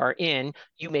situation you are in,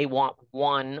 you may want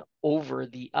one over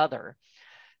the other.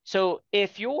 So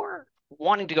if you're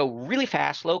wanting to go really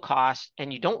fast, low cost,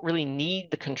 and you don't really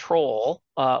need the control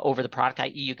over the product,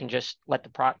 i.e. you can just let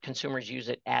the consumers use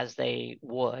it as they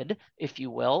would, if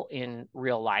you will, in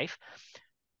real life,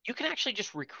 you can actually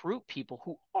just recruit people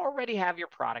who already have your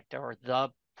product or the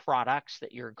products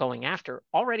that you're going after,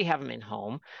 already have them in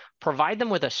home, provide them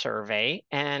with a survey,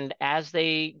 and as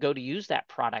they go to use that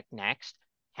product next,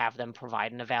 have them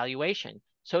provide an evaluation.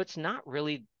 So it's not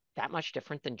really that much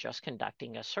different than just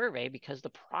conducting a survey, because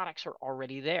the products are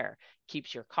already there.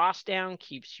 Keeps your cost down,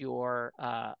 keeps your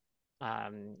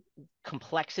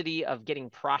complexity of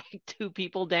getting product to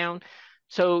people down.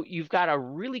 So you've got a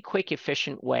really quick,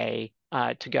 efficient way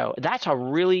to go. That's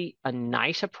a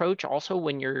nice approach also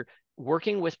when you're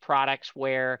working with products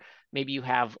where maybe you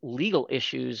have legal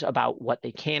issues about what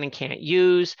they can and can't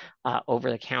use.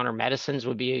 Over-the-counter medicines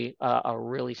would be a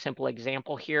really simple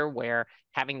example here, where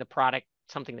having the product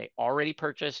something they already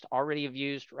purchased, already have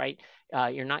used, right?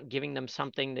 You're not giving them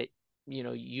something that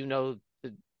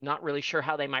not really sure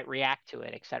how they might react to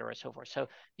it, et cetera, so forth. So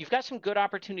you've got some good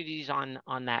opportunities on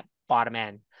that bottom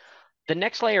end. The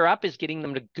next layer up is getting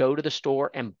them to go to the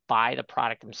store and buy the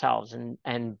product themselves.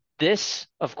 And this,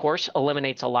 of course,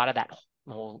 eliminates a lot of that,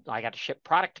 well, I got to ship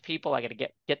product to people, I got to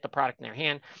get the product in their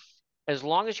hand. As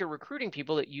long as you're recruiting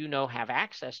people that have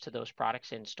access to those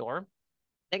products in store,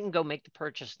 they can go make the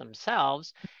purchase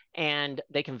themselves, and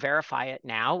they can verify it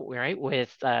now, right,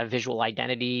 with visual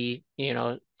identity,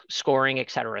 scoring, et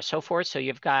cetera, so forth. So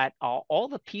you've got all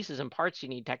the pieces and parts you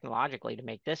need technologically to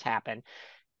make this happen.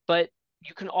 But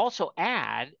you can also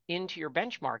add into your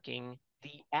benchmarking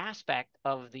the aspect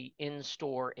of the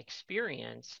in-store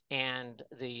experience and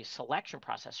the selection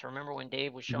process. So remember when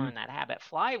Dave was showing that habit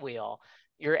flywheel,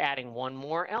 you're adding one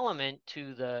more element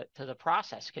to the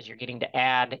process, because you're getting to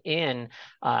add in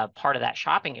part of that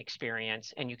shopping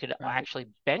experience, and you could actually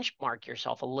benchmark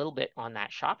yourself a little bit on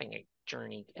that shopping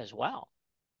journey as well,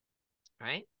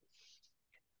 right?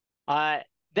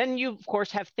 Then you, of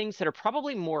course, have things that are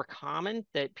probably more common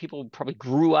that people probably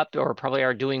grew up or probably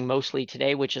are doing mostly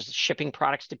today, which is shipping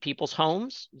products to people's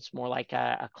homes. It's more like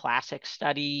a classic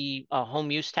study, a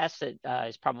home use test that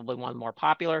is probably one of the more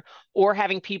popular, or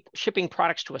having people shipping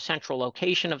products to a central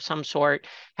location of some sort,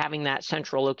 having that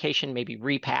central location maybe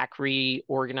repack,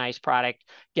 reorganize product,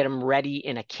 get them ready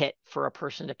in a kit for a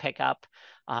person to pick up,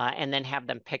 and then have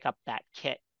them pick up that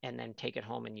kit and then take it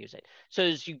home and use it. So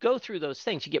as you go through those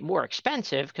things, you get more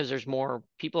expensive because there's more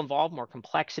people involved, more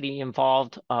complexity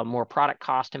involved, more product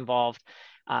cost involved,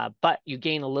 but you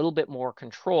gain a little bit more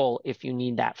control if you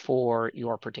need that for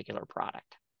your particular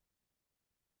product.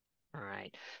 All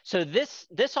right. So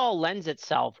this all lends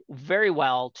itself very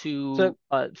well to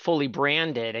fully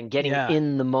branded and getting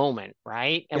in the moment,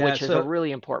 right? And which is a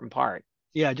really important part.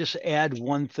 Yeah, just add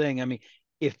one thing. I mean,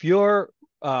 if you're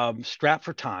strapped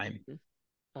for time,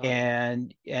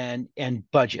 and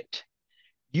budget,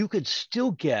 you could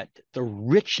still get the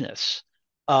richness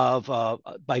of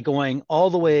by going all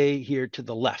the way here to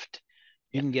the left.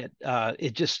 You can get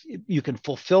you can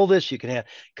fulfill this. You can have,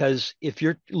 because if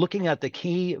you're looking at the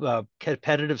key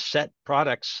competitive set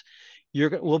products,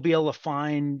 we'll be able to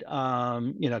find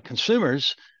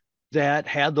consumers that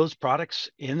had those products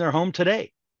in their home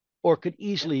today, or could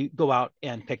easily go out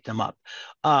and pick them up,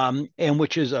 and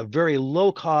which is a very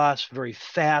low cost, very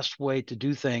fast way to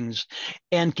do things,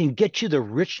 and can get you the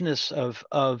richness of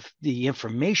the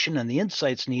information and the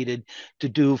insights needed to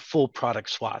do full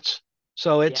product SWOTs.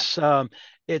 So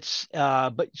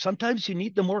but sometimes you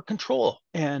need the more control,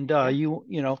 and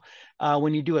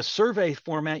when you do a survey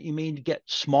format, you may get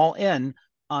small n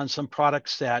on some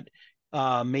products that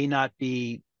may not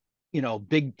be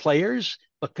big players,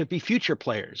 but could be future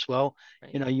players. Well,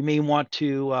 you may want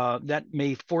to, that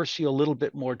may force you a little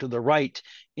bit more to the right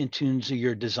in terms of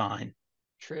your design.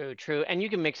 True, true. And you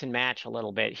can mix and match a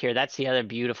little bit here. That's the other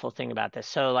beautiful thing about this.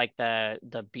 So like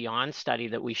the Beyond study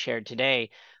that we shared today,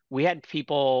 we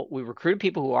recruited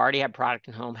people who already had product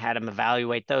in home, had them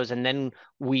evaluate those, and then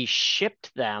we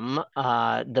shipped them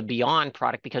the Beyond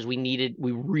product because we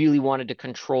really wanted to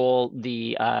control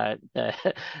the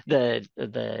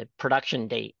production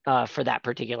date for that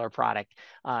particular product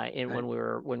when we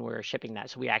were shipping that.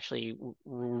 So we actually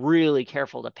really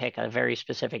careful to pick a very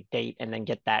specific date and then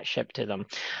get that shipped to them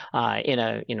in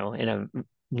a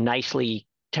nicely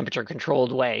temperature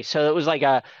controlled way. So it was like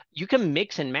you can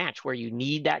mix and match where you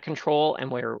need that control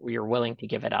and where you're willing to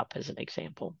give it up as an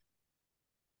example.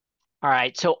 All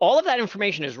right. So all of that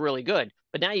information is really good,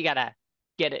 but now you got to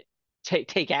get it,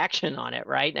 take action on it,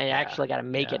 right? And you actually got to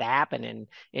make it happen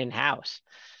in-house.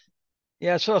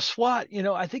 Yeah. So a SWOT,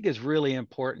 I think is really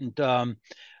important. So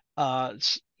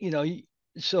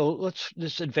let's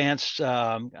just advance.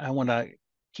 I want to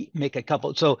make a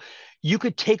couple. So you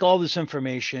could take all this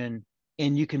information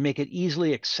and you can make it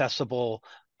easily accessible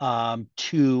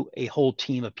to a whole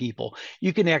team of people.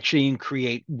 You can actually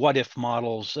create what if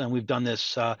models, and we've done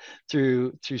this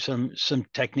through some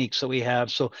techniques that we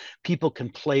have, so people can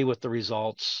play with the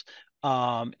results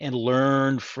and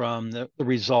learn from the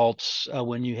results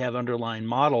when you have underlying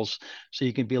models. So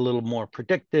you can be a little more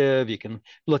predictive. You can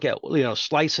look at,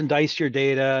 slice and dice your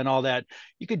data and all that.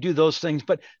 You could do those things.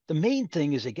 But the main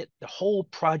thing is to get the whole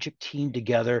project team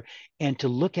together and to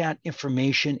look at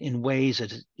information in ways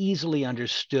that is easily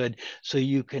understood. So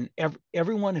you can,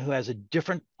 everyone who has a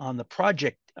different on the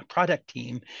product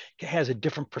team has a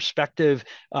different perspective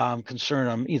concern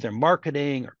on either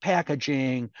marketing or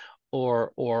packaging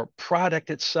or product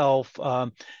itself,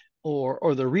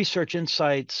 or the research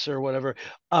insights or whatever,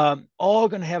 all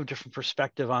going to have a different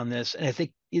perspective on this. And I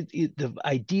think the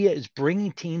idea is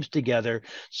bringing teams together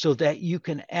so that you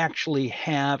can actually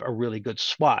have a really good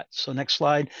SWOT. So next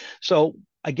slide. So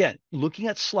again, looking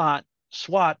at SWOT,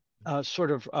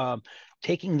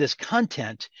 taking this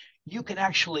content, you can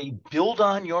actually build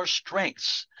on your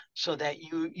strengths so that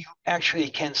you actually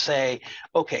can say,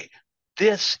 okay,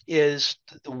 this is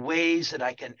the ways that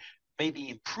I can maybe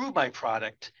improve my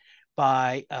product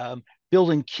by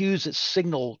building cues that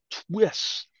signal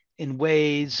twists in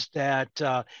ways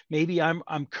that maybe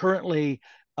I'm currently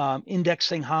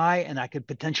indexing high, and I could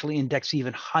potentially index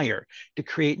even higher to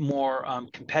create more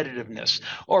competitiveness.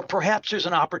 Or perhaps there's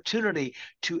an opportunity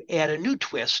to add a new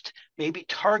twist, maybe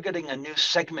targeting a new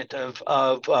segment of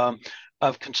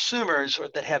consumers or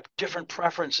that have different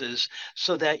preferences,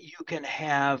 so that you can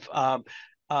have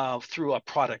through a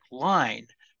product line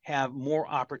have more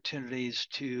opportunities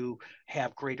to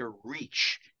have greater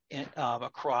reach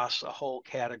across a whole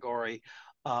category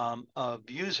of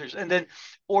users. And then,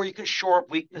 or you can shore up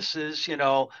weaknesses,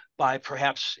 by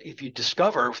perhaps, if you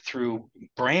discover through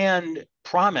brand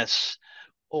promise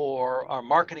or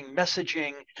marketing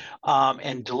messaging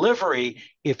and delivery,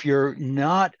 if you're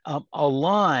not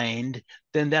aligned,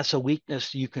 then that's a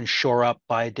weakness you can shore up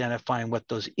by identifying what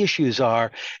those issues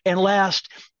are. And last,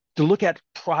 to look at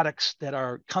products that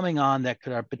are coming on that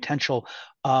could have potential,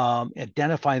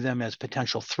 identify them as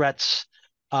potential threats.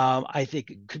 I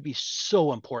think it could be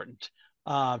so important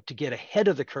to get ahead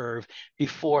of the curve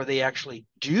before they actually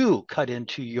do cut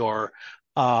into your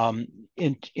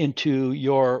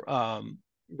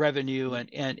revenue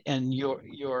and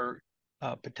your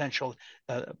potential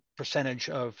percentage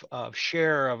of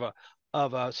share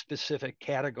of a specific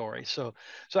category. So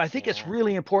I think it's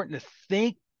really important to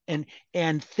think and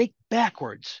think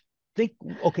backwards. Think,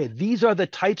 okay, these are the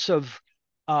types of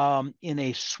in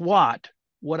a SWOT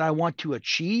what I want to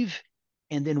achieve,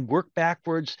 and then work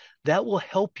backwards. That will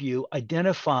help you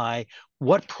identify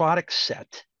what product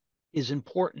set is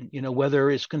important. Whether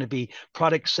it's going to be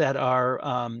products that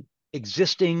are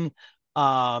existing,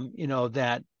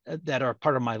 that are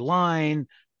part of my line.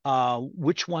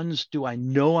 Which ones do I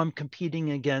know I'm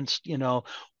competing against,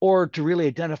 or to really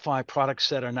identify products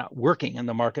that are not working in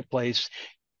the marketplace.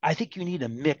 I think you need a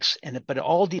mix, but it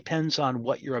all depends on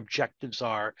what your objectives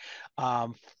are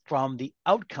from the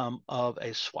outcome of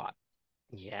a SWOT.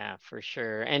 Yeah, for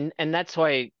sure. And that's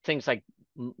why things like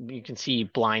you can see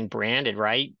blind branded,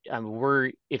 right?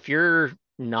 If you're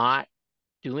not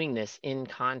doing this in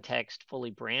context,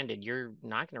 fully branded, you're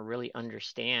not going to really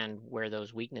understand where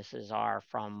those weaknesses are,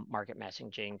 from market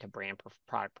messaging to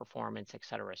product performance, et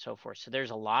cetera, so forth. So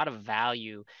there's a lot of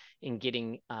value in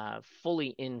getting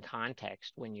fully in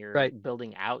context when you're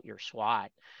building out your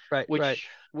SWOT,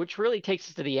 which really takes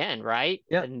us to the end, right?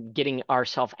 Yeah. And getting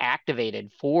ourselves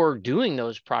activated for doing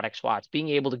those product SWOTs, being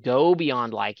able to go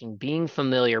beyond liking, being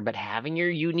familiar, but having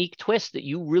your unique twist that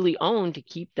you really own to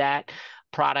keep that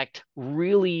product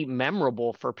really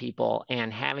memorable for people,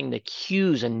 and having the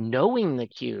cues and knowing the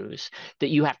cues that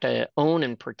you have to own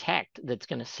and protect, that's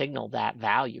going to signal that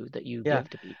value that you Yeah. give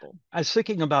to people. I was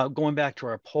thinking about going back to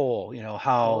our poll,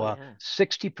 how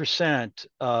 60%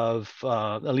 of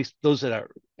at least those that are,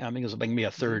 I mean, it's maybe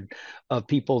a third of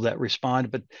people that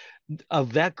respond, but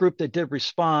of that group that did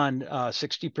respond,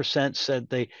 60% said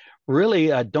they really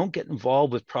don't get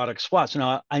involved with product SWOTs.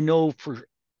 Now, I know for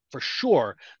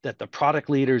sure that the product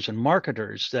leaders and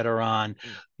marketers that are on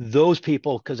those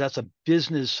people, because that's a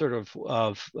business sort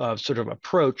of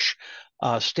approach,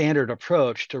 standard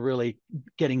approach to really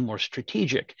getting more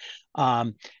strategic.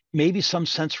 Maybe some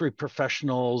sensory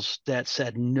professionals that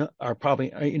said no are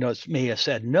probably, may have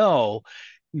said no.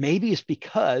 Maybe it's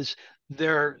because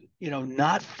they're,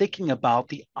 not thinking about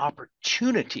the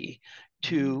opportunity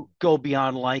to go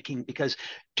beyond liking, because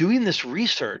doing this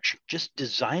research, just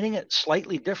designing it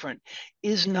slightly different,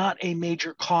 is not a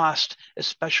major cost,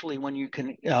 especially when you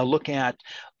can looking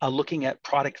at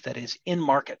product that is in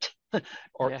market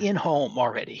or in home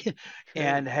already.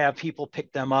 And have people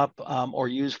pick them up, or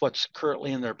use what's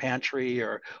currently in their pantry,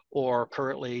 or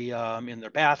currently in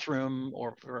their bathroom,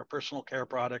 or for a personal care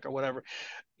product or whatever.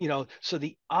 So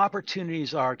the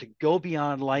opportunities are to go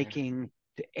beyond liking,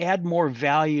 to add more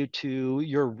value to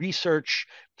your research,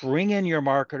 bring in your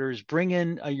marketers, bring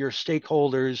in your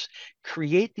stakeholders,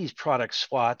 create these product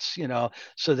SWOTs,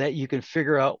 so that you can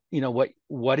figure out,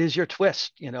 what is your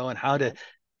twist, and how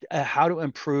to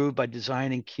improve by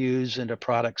designing cues into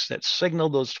products that signal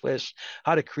those twists,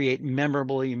 how to create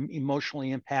memorable,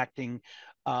 emotionally impacting,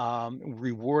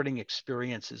 rewarding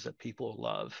experiences that people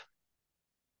love.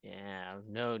 Yeah,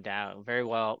 no doubt. Very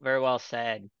well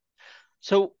said.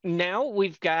 So now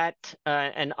we've got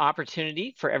an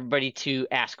opportunity for everybody to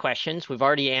ask questions. We've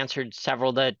already answered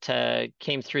several that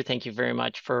came through. Thank you very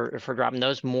much for dropping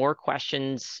those. More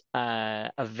questions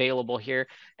available here.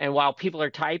 And while people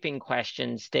are typing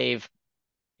questions, Dave,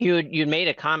 you made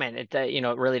a comment that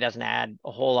it really doesn't add a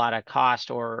whole lot of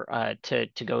cost, or to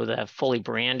go the fully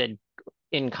branded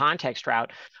in context route.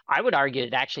 I would argue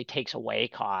it actually takes away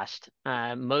cost.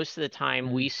 Most of the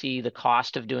time we see the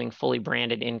cost of doing fully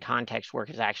branded in context work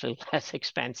is actually less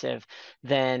expensive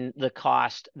than the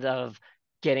cost of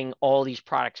getting all these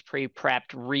products pre-prepped,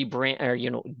 rebrand, or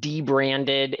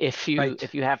debranded if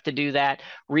you have to do that,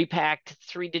 repacked,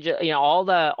 3-digit, all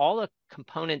the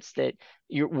components that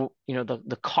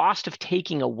the cost of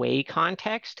taking away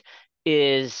context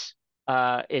is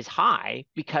high,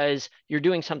 because you're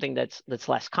doing something that's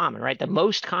less common, right? The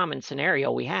most common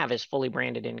scenario we have is fully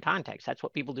branded in context. That's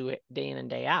what people do it day in and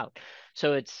day out.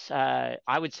 So it's I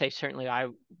would say, certainly,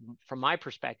 from my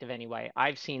perspective anyway,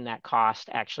 I've seen that cost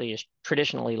actually is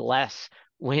traditionally less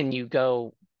when you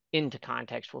go into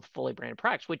context with fully branded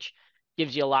products, which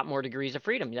gives you a lot more degrees of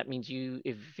freedom. That means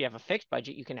if you have a fixed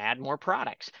budget, you can add more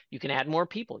products, you can add more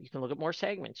people, you can look at more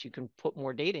segments, you can put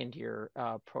more data into your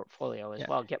portfolio as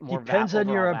well, get more depends on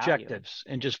your objectives,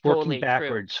 and just working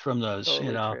backwards from those.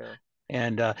 True.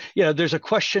 And there's a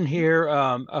question here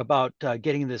about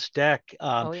getting this deck.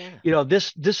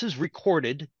 This is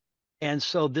recorded, and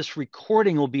so this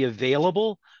recording will be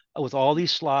available with all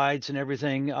these slides and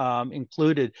everything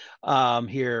included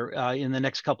here in the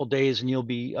next couple of days, and you'll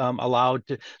be allowed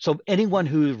to. So anyone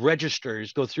who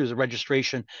registers, go through the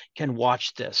registration, can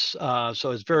watch this.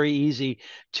 So it's very easy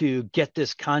to get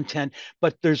this content.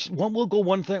 But we'll go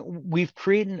one thing. We've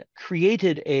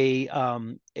created a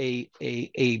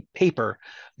paper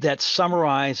that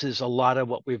summarizes a lot of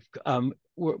what we've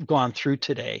gone through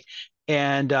today.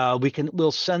 And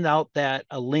we'll send out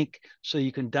a link so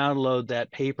you can download that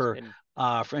paper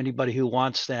for anybody who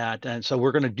wants that. And so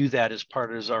we're going to do that as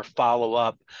part of our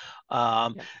follow-up.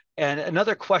 And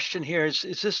another question here is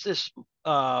this,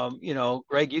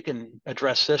 Greg, you can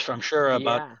address this, I'm sure,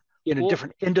 about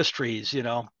different industries,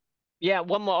 Yeah,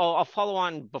 one more. I'll follow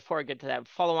on before I get to that.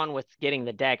 Follow on with getting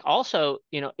the deck. Also,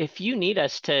 if you need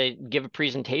us to give a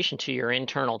presentation to your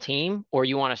internal team, or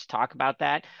you want us to talk about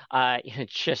that,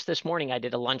 just this morning I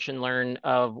did a lunch and learn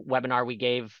webinar we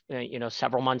gave,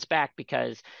 several months back,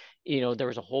 because there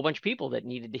was a whole bunch of people that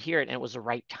needed to hear it, and it was the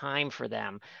right time for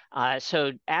them.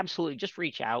 So absolutely, just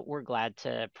reach out. We're glad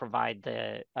to provide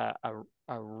a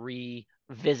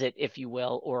revisit, if you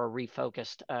will, or a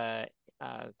refocused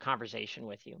conversation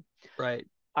with you. Right.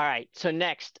 All right. So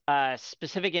next,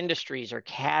 specific industries or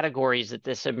categories that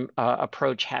this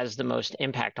approach has the most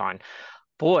impact on.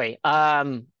 Boy,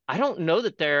 I don't know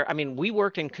that we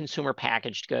worked in consumer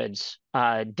packaged goods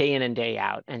day in and day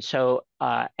out. And so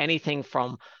anything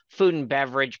from food and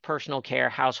beverage, personal care,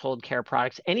 household care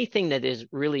products, anything that is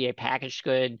really a packaged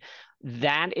good,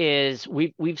 that is,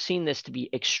 we've seen this to be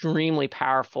extremely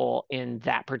powerful in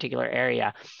that particular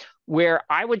area. Where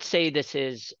I would say this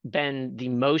has been the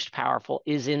most powerful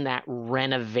is in that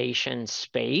renovation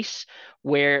space,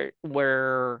 where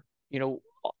you know,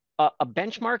 a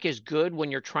benchmark is good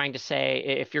when you're trying to say,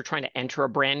 if you're trying to enter a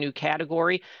brand new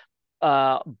category,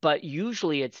 but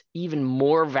usually it's even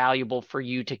more valuable for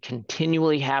you to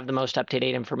continually have the most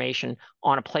up-to-date information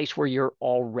on a place where you're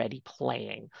already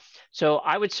playing. So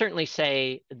I would certainly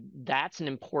say that's an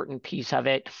important piece of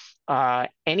it.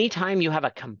 Anytime you have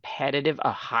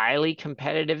a highly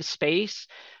competitive space,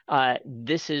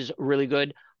 this is really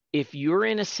good. If you're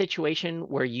in a situation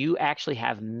where you actually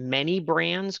have many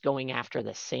brands going after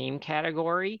the same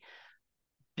category,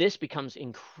 this becomes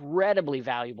incredibly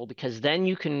valuable, because then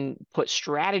you can put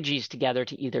strategies together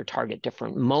to either target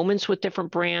different moments with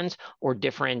different brands or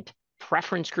different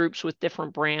preference groups with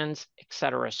different brands, et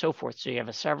cetera, so forth. So you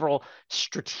have several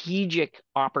strategic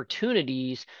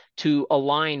opportunities to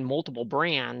align multiple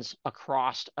brands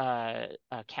across a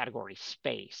category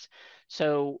space.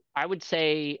 So I would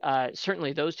say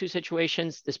certainly those two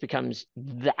situations, this becomes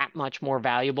that much more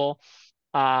valuable.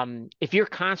 If you're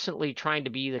constantly trying to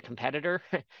be the competitor,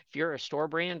 if you're a store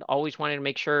brand, always wanting to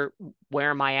make sure,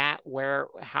 where am I at?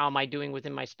 How am I doing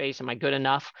within my space? Am I good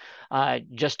enough?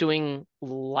 Just doing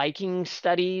liking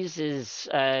studies is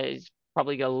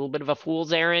probably a little bit of a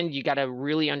fool's errand. You got to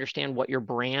really understand what your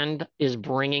brand is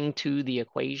bringing to the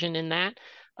equation in that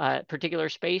particular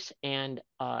space. And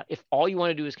if all you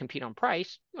want to do is compete on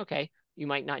price, okay, you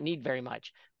might not need very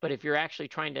much. But if you're actually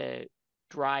trying to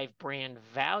drive brand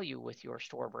value with your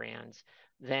store brands,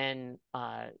 then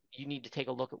you need to take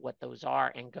a look at what those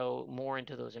are and go more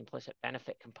into those implicit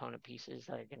benefit component pieces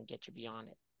that are going to get you beyond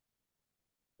it.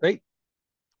 Great.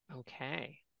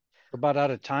 Okay. We're about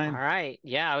out of time. All right.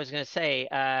 Yeah, I was going to say,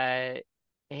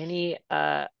 any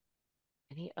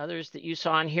others that you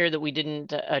saw in here that we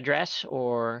didn't address,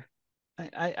 or?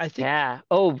 I think. Yeah.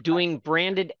 Oh, doing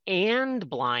branded and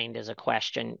blind is a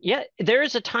question. Yeah, there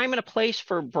is a time and a place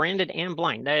for branded and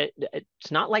blind. It's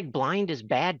not like blind is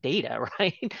bad data,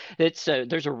 right? There's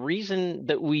a reason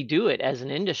that we do it as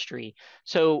an industry.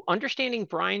 So understanding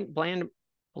branded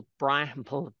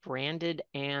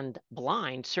and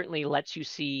blind certainly lets you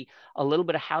see a little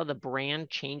bit of how the brand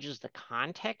changes the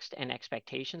context and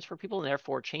expectations for people, and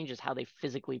therefore changes how they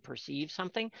physically perceive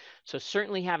something. So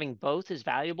certainly having both is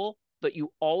valuable. But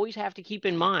you always have to keep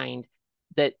in mind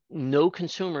that no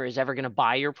consumer is ever going to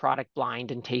buy your product blind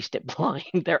and taste it blind.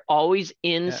 They're always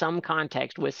in some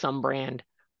context with some brand.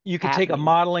 You could take a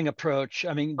modeling approach.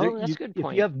 I mean, that's a good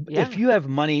point. If you have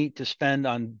money to spend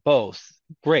on both,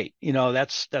 great.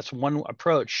 That's one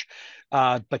approach.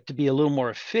 But to be a little more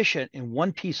efficient in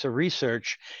one piece of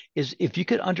research is if you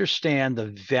could understand the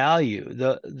value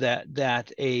that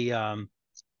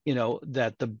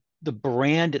the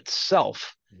brand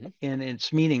itself and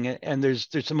its meaning, and there's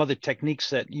some other techniques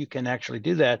that you can actually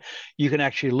do that. You can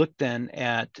actually look then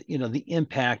at the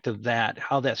impact of that,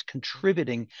 how that's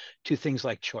contributing to things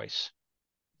like choice.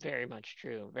 Very much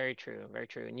true. Very true. Very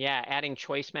true. And yeah, adding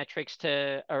choice metrics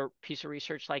to a piece of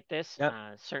research like this,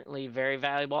 certainly very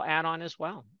valuable add-on as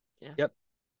well. Yeah. Yep.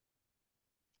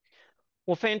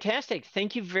 Well, fantastic.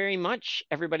 Thank you very much,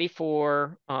 everybody,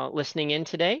 for listening in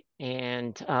today,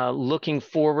 and looking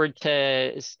forward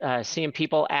to seeing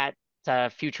people at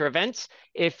future events.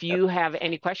 If you have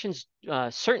any questions,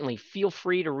 certainly feel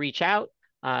free to reach out,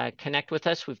 connect with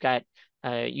us. You've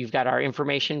got our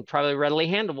information probably readily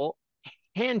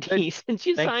handy since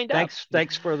you signed up.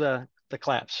 Thanks for the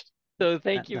claps. So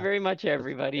thank you very much,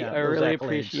 everybody. I really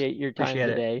appreciate your time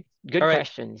today. Good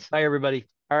questions. Bye, everybody.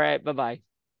 All right. Bye-bye.